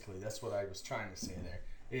 basically. That's what I was trying to say there.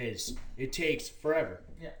 It takes forever.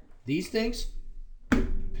 Yeah. These things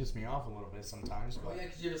piss me off a little bit sometimes. But yeah,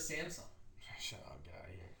 because you have a Samsung. Shut up, get out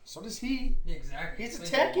of here. So does he. Yeah, exactly. He's a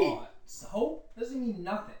techie. So? Doesn't mean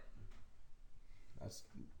nothing. That's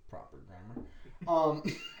proper grammar.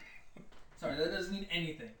 Sorry, that doesn't mean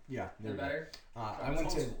anything. Yeah. Is that better? I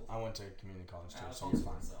went to community college too, so it's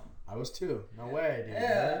fine. I was too. No way, dude.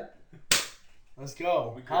 Yeah. Let's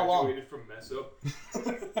go. We How long? graduated from Meso.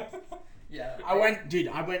 Yeah. I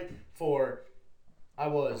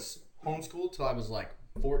was homeschooled till I was like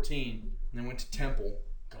 14, and then went to Temple,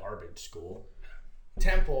 garbage school.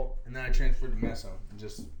 Temple, and then I transferred to Meso.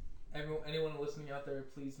 Anyone listening out there,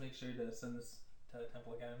 please make sure to send this to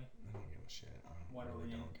Temple Academy. I don't give a shit. I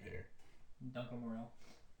really don't care. Duncan Morel.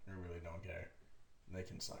 I really don't care. They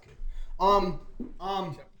can suck it.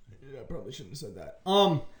 I probably shouldn't have said that.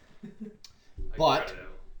 But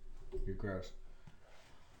you're gross.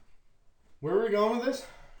 Where are we going with this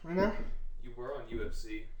right now? You were on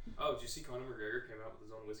UFC. Oh, did you see Conor McGregor came out with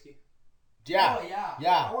his own whiskey? Yeah. Oh, yeah.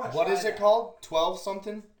 Yeah. What is it called? 12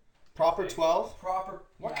 something? Proper 12? Proper.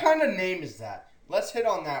 What kind of name is that? Let's hit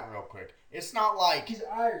on that real quick. It's not like... He's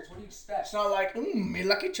Irish. What do you expect? It's not like, me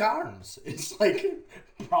Lucky Charms. It's like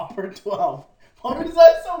Proper 12. Why is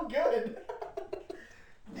that so good?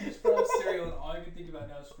 You just put up cereal and all I can think about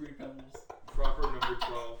now is Fruity Pebbles. Proper number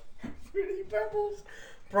 12. Fruity Pebbles?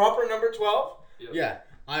 Proper number 12? Yep. Yeah.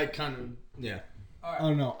 I kind of... Yeah. All right. I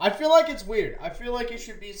don't know. I feel like it's weird. I feel like it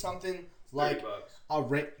should be something like... $30. A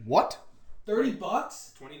rate... What? $30?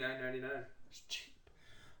 $29.99. It's cheap.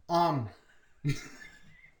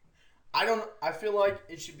 I feel like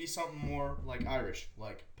it should be something more like Irish,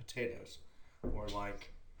 like potatoes, or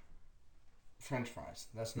like French fries.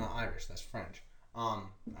 That's not Irish. That's French. I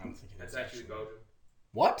don't think it is. That's actually Belgium.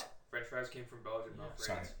 What? French fries came from Belgium, not France.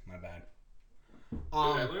 Sorry, my bad. Dude,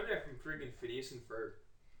 I learned that from freaking Phineas and Ferb.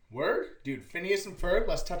 Word? Dude, Phineas and Ferb,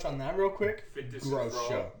 let's touch on that real quick. Gross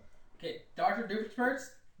show. Okay, Dr. Doofenshmirtz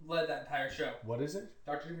led that entire show. What is it?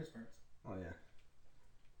 Dr. Doofenshmirtz. Oh, yeah.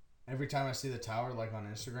 Every time I see the tower, like on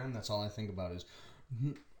Instagram, that's all I think about is,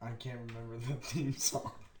 I can't remember the theme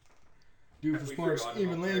song. Doofenshmirtz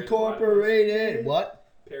Evenly Incorporated.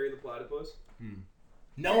 What? Perry the Platypus.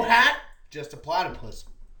 No hat, just a platypus.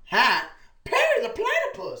 Hat, Perry the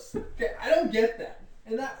Platypus. Okay, I don't get that.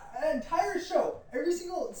 And that entire show, every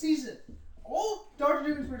single season, all Dr.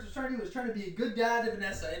 Doofenshmirtz was trying to do was trying to be a good dad to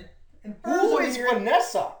Vanessa. And who is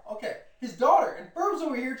Vanessa? Okay, his daughter. And Ferb's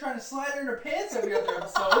over here trying to slide her in her pants every other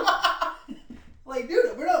episode. Like,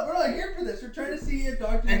 dude, we're not here for this. We're trying to see if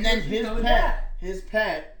Dr. And then his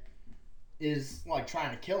pet is like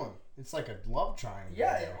trying to kill him. It's like a love triangle.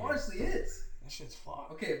 Yeah, it honestly is. That shit's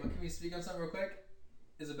fucked. Okay, but can we speak on something real quick?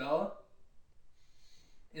 Isabella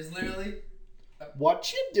is literally...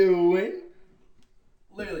 What you doing?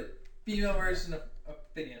 Literally, female version of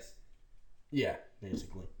Phineas. Yeah,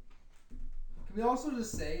 basically. Can we also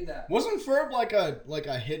just say that... Wasn't Ferb like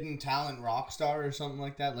a hidden talent rock star or something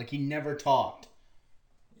like that? Like, he never talked.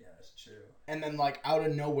 Yeah, that's true. And then, like, out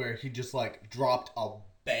of nowhere, he just, like, dropped a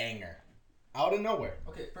banger. Out of nowhere.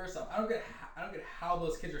 Okay, first off, I don't get how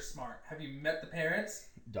those kids are smart. Have you met the parents?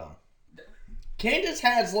 Dumb. Candace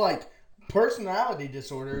has, like, personality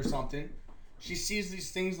disorder or something. She sees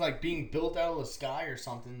these things, like, being built out of the sky or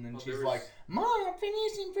something, and then she's like, Mom,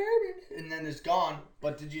 Phineas and Ferb, and then it's gone.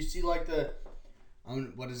 But did you see, like, the...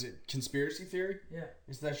 what is it? Conspiracy theory? Yeah.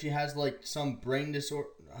 Is that she has like some brain disorder?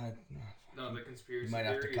 No, the conspiracy you might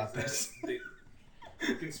theory have to cut this.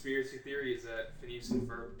 The conspiracy theory is that Phineas and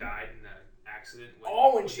Ferb died in that accident.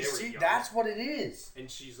 When that's what it is. And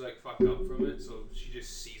she's like fucked up from it, so she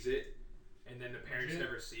just sees it, and then the parents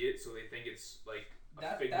never see it, so they think it's like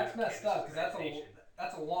a figment that's of messed up because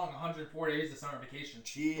That's a long 104 days of summer vacation.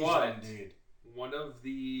 Jeez, dude. One of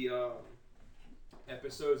the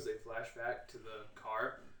episodes, they flash back to the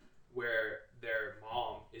car where their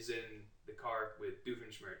mom is in the car with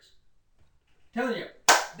Doofenshmirtz. Telling you,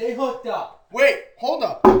 they hooked up. Wait, hold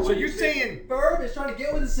up. So you're saying Ferb is trying to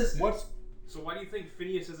get with his sister. So why do you think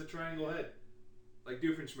Phineas has a triangle head? Like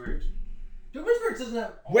Doofenshmirtz. Doofenshmirtz doesn't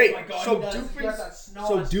have... Wait, my God, so Doofenshmirtz...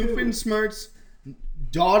 Doofenshmirtz's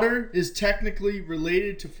daughter is technically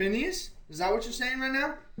related to Phineas? Is that what you're saying right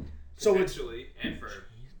now? So Potentially, and Ferb.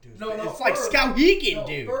 No, it's Ferb. like Skowhegan,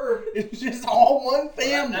 dude. Ferb. It's just all one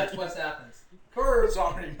family. That's what happens. Ferb,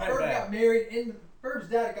 Sorry, my Ferb bad. got married in... Ferb's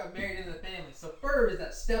dad got married into the family, so Ferb is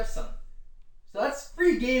that stepson. So that's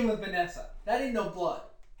free game with Vanessa. That ain't no blood.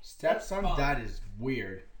 Stepson? That is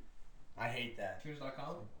weird. I hate that.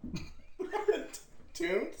 Toons.com?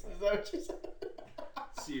 Toons? Is that what you said?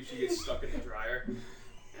 See if she gets stuck in the dryer.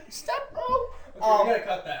 Step bro. Okay, we gotta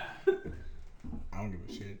cut that. I don't give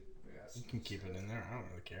a shit. You can keep it in there. I don't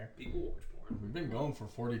really care. People watch porn. We've been going for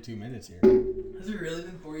 42 minutes here. Has it really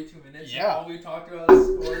been 42 minutes? Yeah. All we talked about is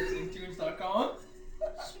sports and Toons.com?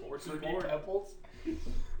 Sports and porn. Apples.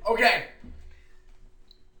 Okay.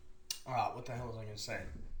 What the hell was I gonna say?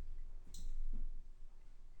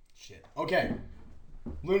 Shit. Okay.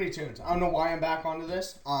 Looney Tunes. I don't know why I'm back onto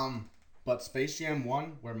this. But Space Jam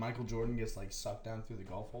 1, where Michael Jordan gets like sucked down through the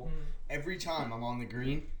golf hole. Every time I'm on the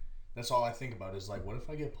green, that's all I think about is like, what if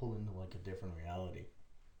I get pulled into like a different reality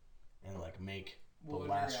and like make the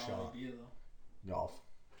last shot? Golf.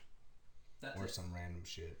 Or some random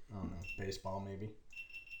shit. I don't know. Baseball maybe.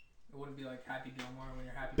 It wouldn't be like Happy Gilmore when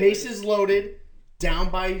you're happy. Bases loaded,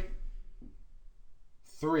 down by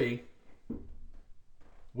 3,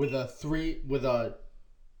 with a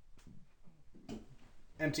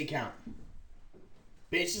empty count.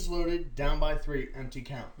 Bases loaded, down by 3, empty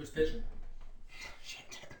count. Who's pitching?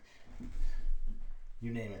 Shit.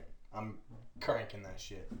 You name it. I'm cranking that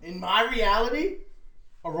shit. In my reality,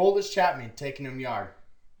 Aroldis Chapman taking him yard.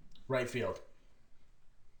 Right field.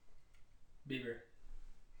 Bieber.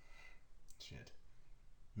 Shit.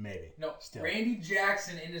 Maybe. No. Still. Randy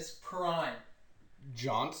Jackson in his prime.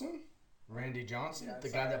 Johnson? Randy Johnson? Yeah, the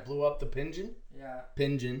guy that blew up the Pigeon? Yeah.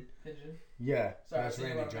 Pigeon. Pigeon. Yeah. Sorry, that's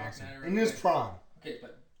Randy Johnson. Mac In his prime. Okay,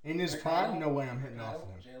 but... In his prime? No way I'm hitting off of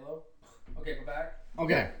him. J-Lo. Okay, go back.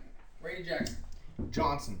 Okay. Randy Jackson.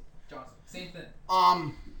 Johnson. Same thing.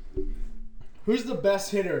 Who's the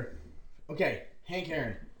best hitter? Okay, Hank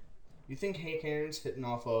Aaron. You think Hank Aaron's hitting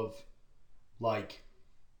off of, like,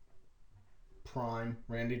 prime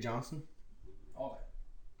Randy Johnson? All that.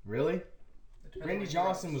 Really? Randy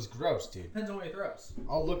Johnson was gross, dude. Depends on what he throws.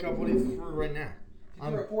 I'll look up what he threw right now. If you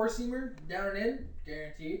threw a four-seamer, down and in,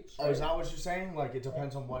 guaranteed. Oh, is that what you're saying? Like, it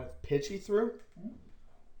depends on what pitch he threw?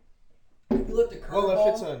 If you left the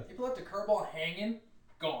curveball, Well, if you left the curveball hanging,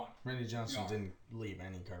 gone. Randy Johnson didn't leave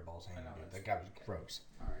any curveballs hanging, dude. That guy was gross.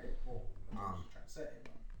 All right. Well, what was trying to say?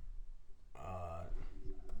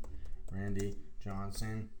 Randy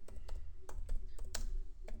Johnson.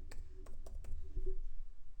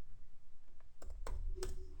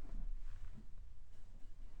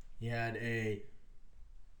 He had a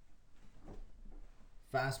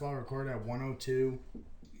fastball recorded at 102.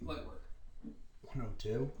 Light work.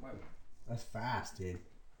 102? That's fast, dude.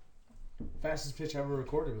 Fastest pitch ever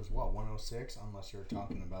recorded was what, 106? Unless you're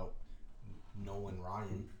talking about Nolan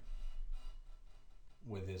Ryan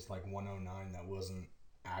with his like 109 that wasn't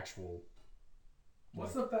actual.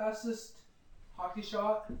 What's the fastest hockey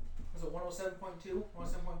shot? Was it 107.2?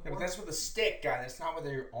 107.4? Yeah, but that's with a stick, guy. That's not with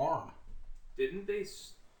your arm. Didn't they?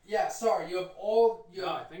 Yeah, sorry. You have all.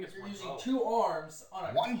 I think it's you're 112. using two arms on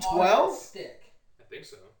a 112 stick. I think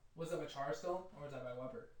so. Was that by Charstill or was that by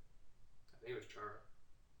Weber? I think it was Char.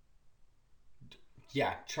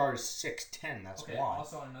 Yeah, Char's 6'10". That's okay, why.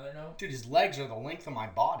 Also, on another note, dude, his legs are the length of my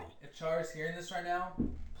body. If Char is hearing this right now,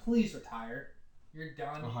 please retire. You're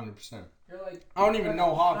done. 100%. You're like. I don't even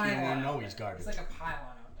know hockey, and I know he's garbage. He's like a pylon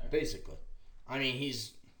out there. Basically. I mean,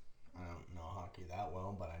 I don't know hockey that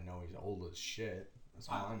well, but I know he's old as shit. That's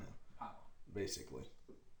all I know. Pylon. Basically.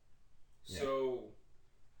 Yeah. So,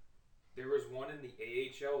 there was one in the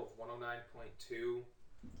AHL of 109.2.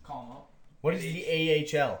 Call him up. What is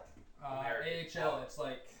the AHL? AHL, it's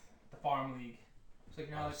like the farm league. It's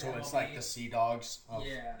like, like so it's like the Sea Dogs?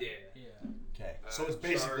 Yeah. Okay. So it's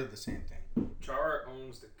basically the same thing. Chara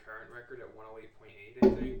owns the current record at 108.8,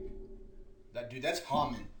 I think. Dude, that's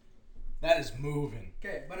humming. That is moving.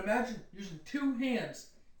 Okay, but imagine using two hands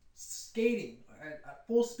skating at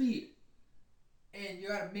full speed. And you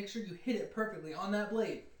gotta make sure you hit it perfectly on that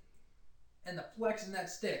blade. And the flex in that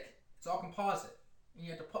stick, it's all composite. And you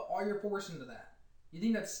have to put all your force into that. You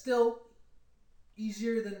think that's still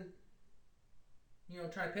easier than,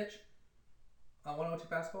 trying to pitch on 102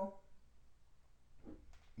 fastball?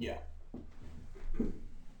 Yeah.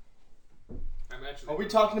 Are we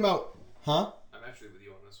talking about? Huh? I'm actually with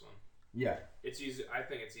you on this one. Yeah. It's easy. I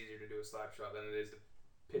think it's easier to do a slap shot than it is to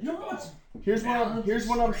pitch You a know ball. Here's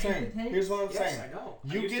what I'm saying. Yes, I know.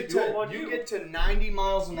 You get to 90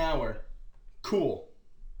 miles an hour. Cool.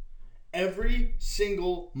 Every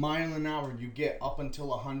single mile an hour you get up until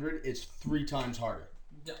 100 is 3 times harder.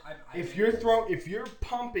 Yeah, if you're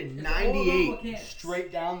pumping 98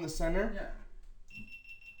 straight down the center,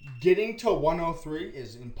 getting to 103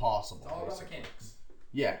 is impossible. It's all about mechanics.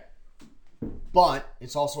 Yeah. But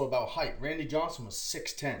it's also about height. Randy Johnson was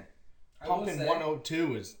 6'10". Pumping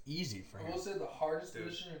 102 is easy for him. I will say the hardest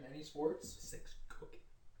position in any sports. 6 cooking.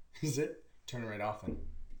 Is it? Turn it right off then.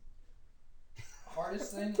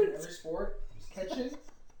 Hardest thing in every sport is catching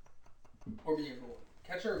or being a goalie.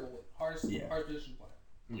 Catcher or goalie. Hardest position to play.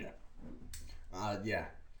 Yeah. Yeah.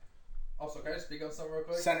 Also, can I speak on something real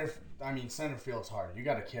quick? Center field's hard. You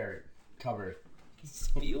got to cover it.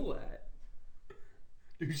 Feel that.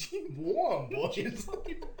 Dude, she warm, boy. Feel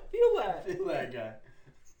that. Feel that guy.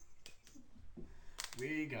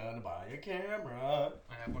 We gotta buy a camera.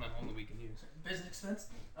 I have one at home that we can use. Business expense?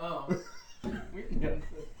 We got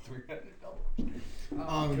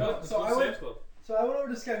 $300. So I went over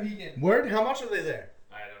to Skowhegan. Word? How much are they there?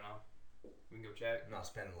 I don't know. We can go check. I'm not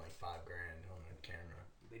spending like $5,000 on a camera.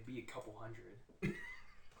 They'd be a couple hundred.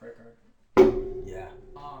 Credit card. Yeah.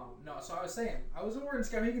 No, so I was saying, I was over in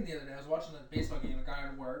Skowhegan the other day. I was watching a baseball game. A guy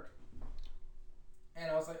at work. And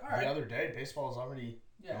I was like, all right. The other day, baseball's already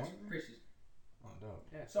it's preseason. Oh, dope.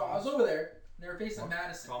 Yeah, so I was over there. They were facing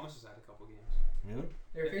Madison. Thomas has had a couple games. Really?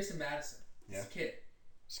 They were facing Madison. This kid.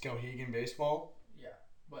 Skowhegan baseball? Yeah.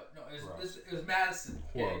 But no, it was Madison.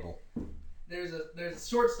 Okay? Horrible. There's a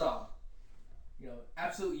shortstop.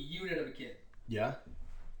 Absolute unit of a kid. Yeah?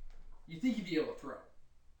 You think he'd be able to throw.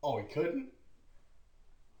 Oh, he couldn't?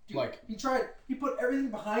 Dude, he tried. He put everything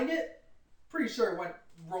behind it. Pretty sure it went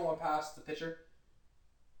rolling past the pitcher.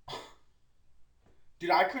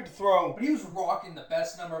 Dude, I could throw. But he was rocking the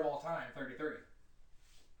best number of all time, 33.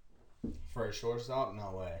 For a shortstop?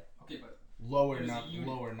 No way. Okay, but lower numbers. He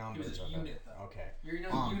was a unit, though. Okay.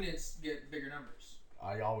 Units get bigger numbers.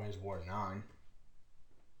 I always wore 9.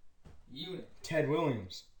 Unit. Ted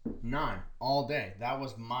Williams, 9 all day. That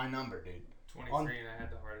was my number, dude. 23, and I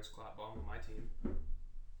had the hardest clap bomb on my team.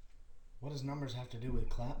 What does numbers have to do with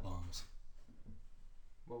clap bombs?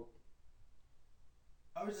 Well,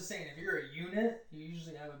 I was just saying, if you're a unit, you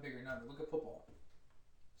usually have a bigger number. Look at football.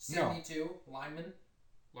 72 linemen.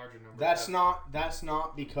 Larger numbers. That's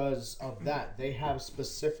not because of that. They have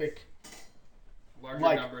specific.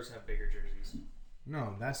 Larger numbers have bigger jerseys.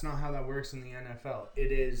 No, that's not how that works in the NFL.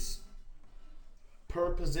 It is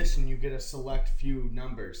per position you get a select few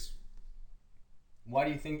numbers. Why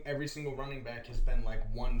do you think every single running back has been like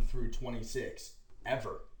 1 through 26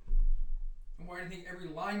 ever? Why do you think every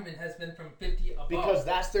lineman has been from 50 above? Because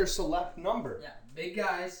that's their select number. Yeah, big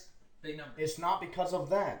guys, big numbers. It's not because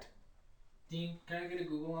of that. Dean, can I get a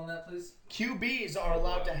Google on that, please? QBs are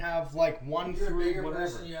allowed to have like 1 through You're a bigger whatever.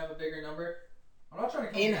 person, you have a bigger number. I'm not trying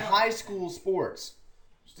to come in down. high school sports.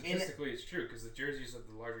 Statistically, it's true because the jerseys of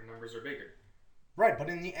the larger numbers are bigger. Right, but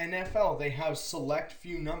in the NFL, they have select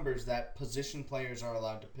few numbers that position players are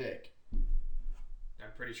allowed to pick.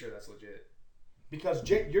 I'm pretty sure that's legit. Because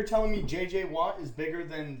you're telling me J.J. Watt is bigger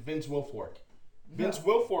than Vince Wilfork. Vince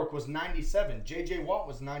Wilfork was 97. J.J. Watt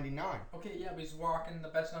was 99. Okay, yeah, but he's walking the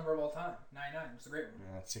best number of all time. 99 was the great one.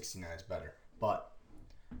 Yeah, 69 is better. But,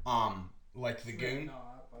 like the goon. No,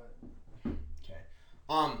 but... Okay.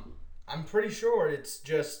 I'm pretty sure it's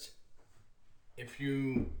just if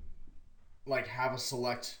you like have a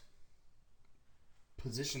select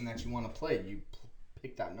position that you want to play, you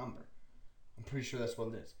pick that number. I'm pretty sure that's what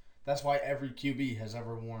it is. That's why every QB has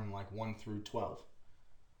ever worn like 1 through 12,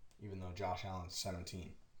 even though Josh Allen's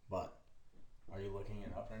 17. But are you looking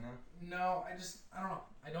it up right now? No, I don't know.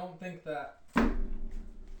 I don't think that. I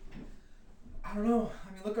don't know.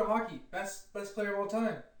 I mean, look at hockey. Best player of all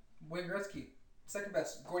time, Wayne Gretzky. Second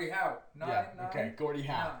best, Gordie Howe. Okay, Gordie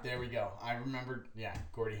Howe. There we go. I remember,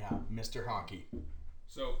 Gordie Howe, Mr. Hockey.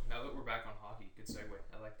 So, now that we're back on hockey, good segue.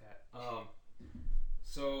 I like that.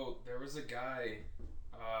 So, there was a guy,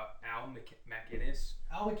 Al McInnes.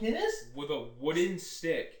 Al McInnes? With a wooden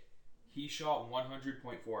stick. He shot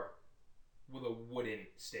 100.4 with a wooden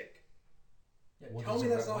stick. Yeah, tell me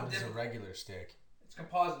that's not different. What is a regular stick? It's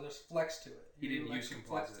composite. There's flex to it. He didn't use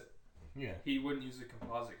composite. Yeah. He wouldn't use the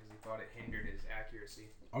composite because he thought it hindered his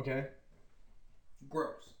accuracy. Okay.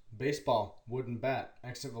 Gross. Baseball, wooden bat,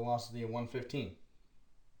 exit velocity of 115.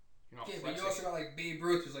 Okay, but you also got like Babe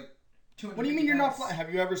Ruth, who's like 200. What do you mean you're not flying?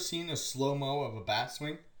 Have you ever seen a slow-mo of a bat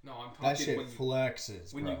swing? No, I'm talking that shit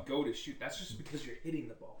flexes, when bro. you go to shoot. That's just because you're hitting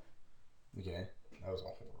the ball. Okay, that was a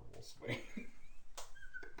horrible swing.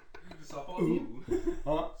 Softball team?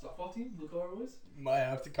 Huh? Softball team? Blue collar boys? Might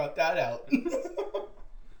have to cut that out.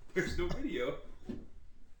 There's no video.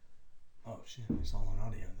 Oh shit, it's all on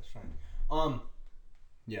audio. That's fine.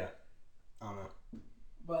 Yeah, I don't know.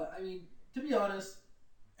 But I mean, to be honest,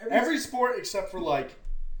 every sport except for like,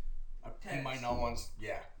 tennis. might not want.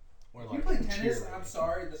 Yeah. Or If you play tennis, I'm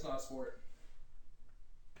sorry, that's not a sport.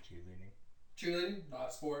 Cheerleading, not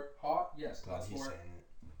a sport. Hot, yes, not a sport.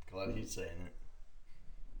 Glad he's saying it.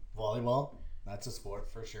 Volleyball, that's a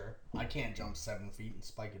sport for sure. I can't jump 7 feet and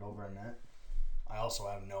spike it over a net. I also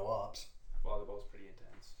have no ups. Volleyball's pretty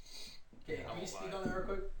intense. Okay, can you speak on that real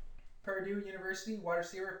quick? Purdue University, wide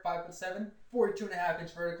receiver, 5'7",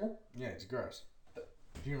 42.5-inch vertical. Yeah, it's gross.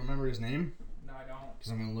 Do you remember his name? No, I don't.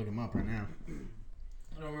 Because I'm going to look him up right now.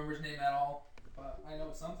 I don't remember his name at all, but I know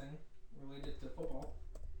it's something related to football.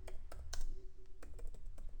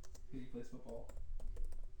 He plays football.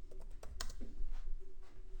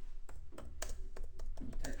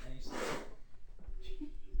 Type any stuff.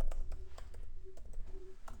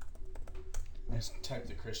 I just typed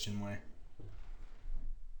the Christian way.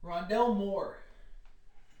 Rondell Moore.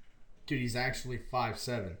 Dude, he's actually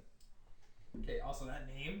 5'7". Okay, also that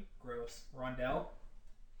name, gross. Rondell.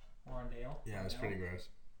 Yeah, it's pretty gross.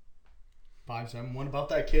 5'7". What about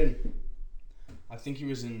that kid? I think he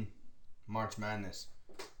was in March Madness.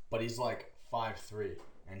 But he's like 5'3",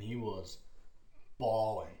 and he was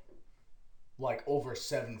balling. Like over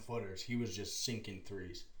 7-footers. He was just sinking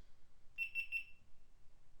threes.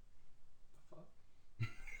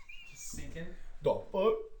 Just sinking? The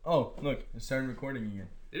fuck? Oh, look, it started recording again.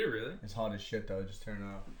 Did it really? It's hot as shit though. Just turn it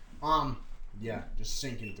off. Yeah, just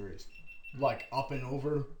sinking threes, like up and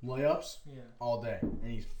over layups. Yeah. All day,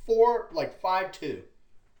 and he's 5'2",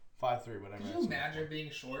 5'3", whatever. Could you imagine being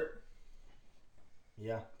short?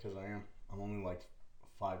 Yeah, because I am. I'm only like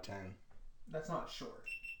 5'10". That's not short.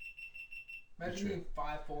 Imagine being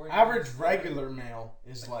 5'4". Average regular male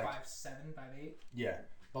is like 5'7", 5'8". Yeah,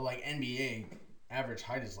 but like NBA average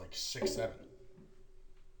height is like 6'7".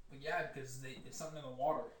 Well, yeah, because it's something in the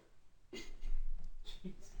water.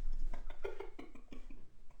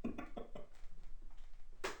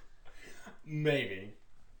 Maybe,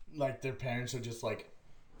 like their parents are just like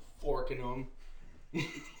forking them,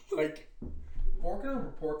 like forking them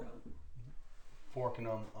or porking them. Forking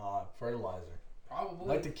them, fertilizer. Probably.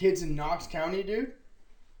 Like the kids in Knox County, dude.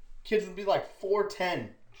 Kids would be like 4'10",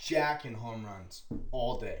 jacking home runs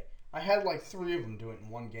all day. I had like 3 of them do it in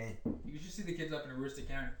one game. You should see the kids up in Aroostook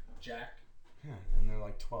County, jack. Yeah, and they're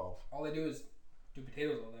like 12. All they do is do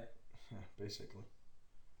potatoes all day. Yeah, basically.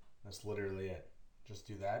 That's literally it. Just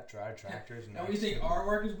do that, drive tractors. And we think our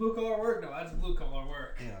work is blue collar work? No, that's blue collar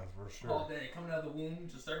work. Yeah, for sure. All day, coming out of the womb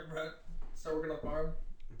to start working on the farm.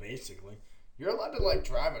 Basically. You're allowed to like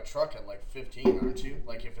drive a truck at like 15, aren't you?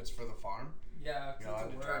 Like if it's for the farm? Yeah, you're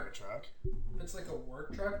allowed to drive a truck. If it's like a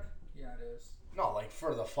work truck, yeah, it is. No, like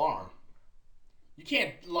for the farm. You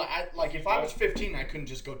can't like if I was 15, I couldn't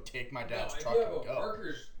just go take my dad's truck and go. If you have a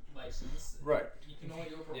worker's license, right? You can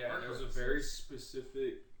only go for yeah, workers. there's a very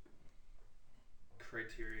specific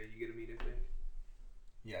criteria you gotta meet, I think.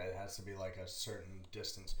 Yeah, it has to be like a certain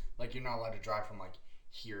distance. Like you're not allowed to drive from like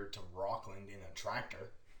here to Rockland in a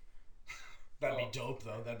tractor. That'd be dope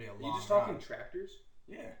though. That'd be a long Are you just talking ride. tractors?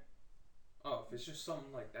 Yeah. Oh, if it's just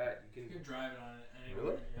something like that, you can drive it on it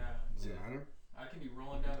anywhere. Really? Yeah. Does it matter? I could be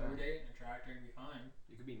rolling down the road in a tractor and be fine.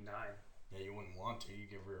 You could be 9. Yeah, you wouldn't want to. You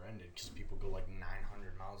get rear-ended because people go like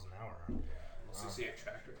 900 miles an hour. Unless you see a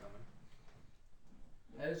tractor coming.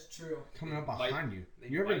 That is true. Coming up behind you. They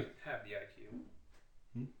You ever might have the IQ.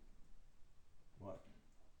 What?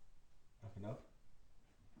 Up and up?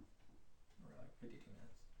 We're like 52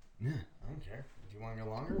 minutes. Yeah, I don't care. Do you want to go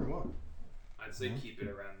longer or what? I'd say keep it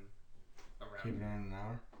around. Keep it around an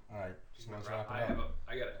hour. All right, so let's wrap it up.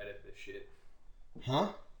 I gotta edit this shit. Huh?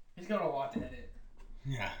 He's got a lot to edit.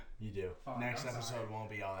 Yeah, you do. Fuck, Next I'm episode sorry. won't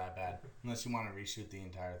be all that bad, unless you want to reshoot the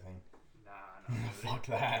entire thing. Nah, no. Fuck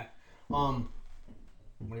that. What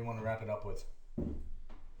do you want to wrap it up with?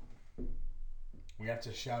 We have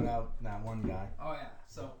to shout out that one guy. Oh yeah.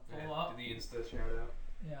 So pull up. Did the Insta shout out?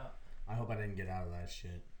 Yeah. I hope I didn't get out of that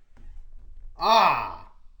shit. I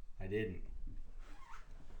didn't.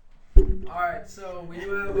 All right. So we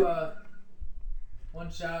do have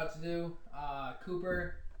one shout out to do.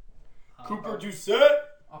 Cooper. Cooper Doucette.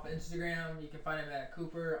 off of Instagram. You can find him at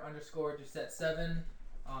Cooper_Doucette7.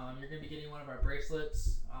 You're gonna be getting one of our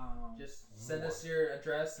bracelets. Just send us your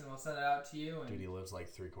address and we'll send it out to you. And dude, he lives like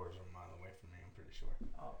 3/4 of a mile away from me. I'm pretty sure.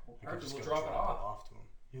 Oh, well, I could perfect. just We'll go drop it off. to him.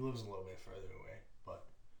 He lives a little bit further away, but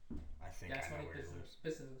I think I know where he lives.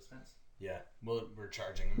 Business expense. Yeah, well, we're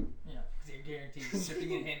charging him. Yeah, because you're guaranteed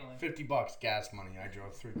shipping and handling. $50 gas money. I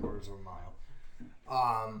drove 3/4 of a mile.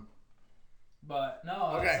 But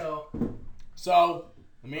no. Okay. So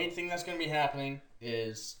the main thing that's gonna be happening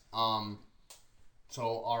is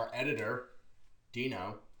so our editor,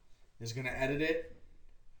 Dino, is gonna edit it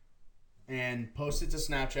and post it to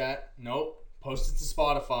Snapchat. Nope, post it to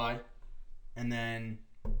Spotify, and then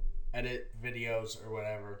edit videos or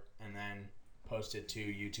whatever, and then post it to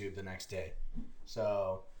YouTube the next day.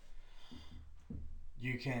 So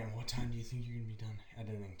you can. What time do you think you're gonna be done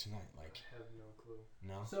editing tonight? Like, I have no clue.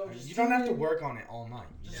 no. So you don't have to work on it all night.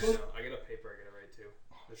 Yeah, no, I got a paper I gotta write too.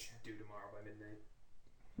 That's due tomorrow by midnight.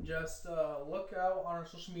 Just look out on our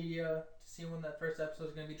social media to see when that first episode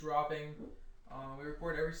is going to be dropping. We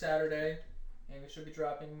record every Saturday, and we should be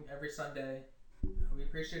dropping every Sunday. We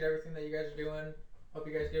appreciate everything that you guys are doing. Hope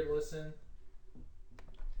you guys give it a listen.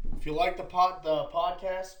 If you like the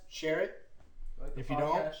podcast, share it. Like the if you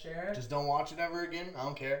podcast, don't, share it. just don't watch it ever again. I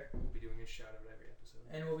don't care. We'll be doing a shout out every episode.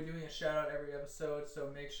 And we'll be doing a shout out every episode, so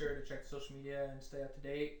make sure to check the social media and stay up to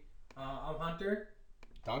date. I'm Hunter.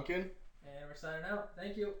 Duncan. And we're signing out.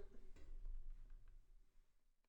 Thank you.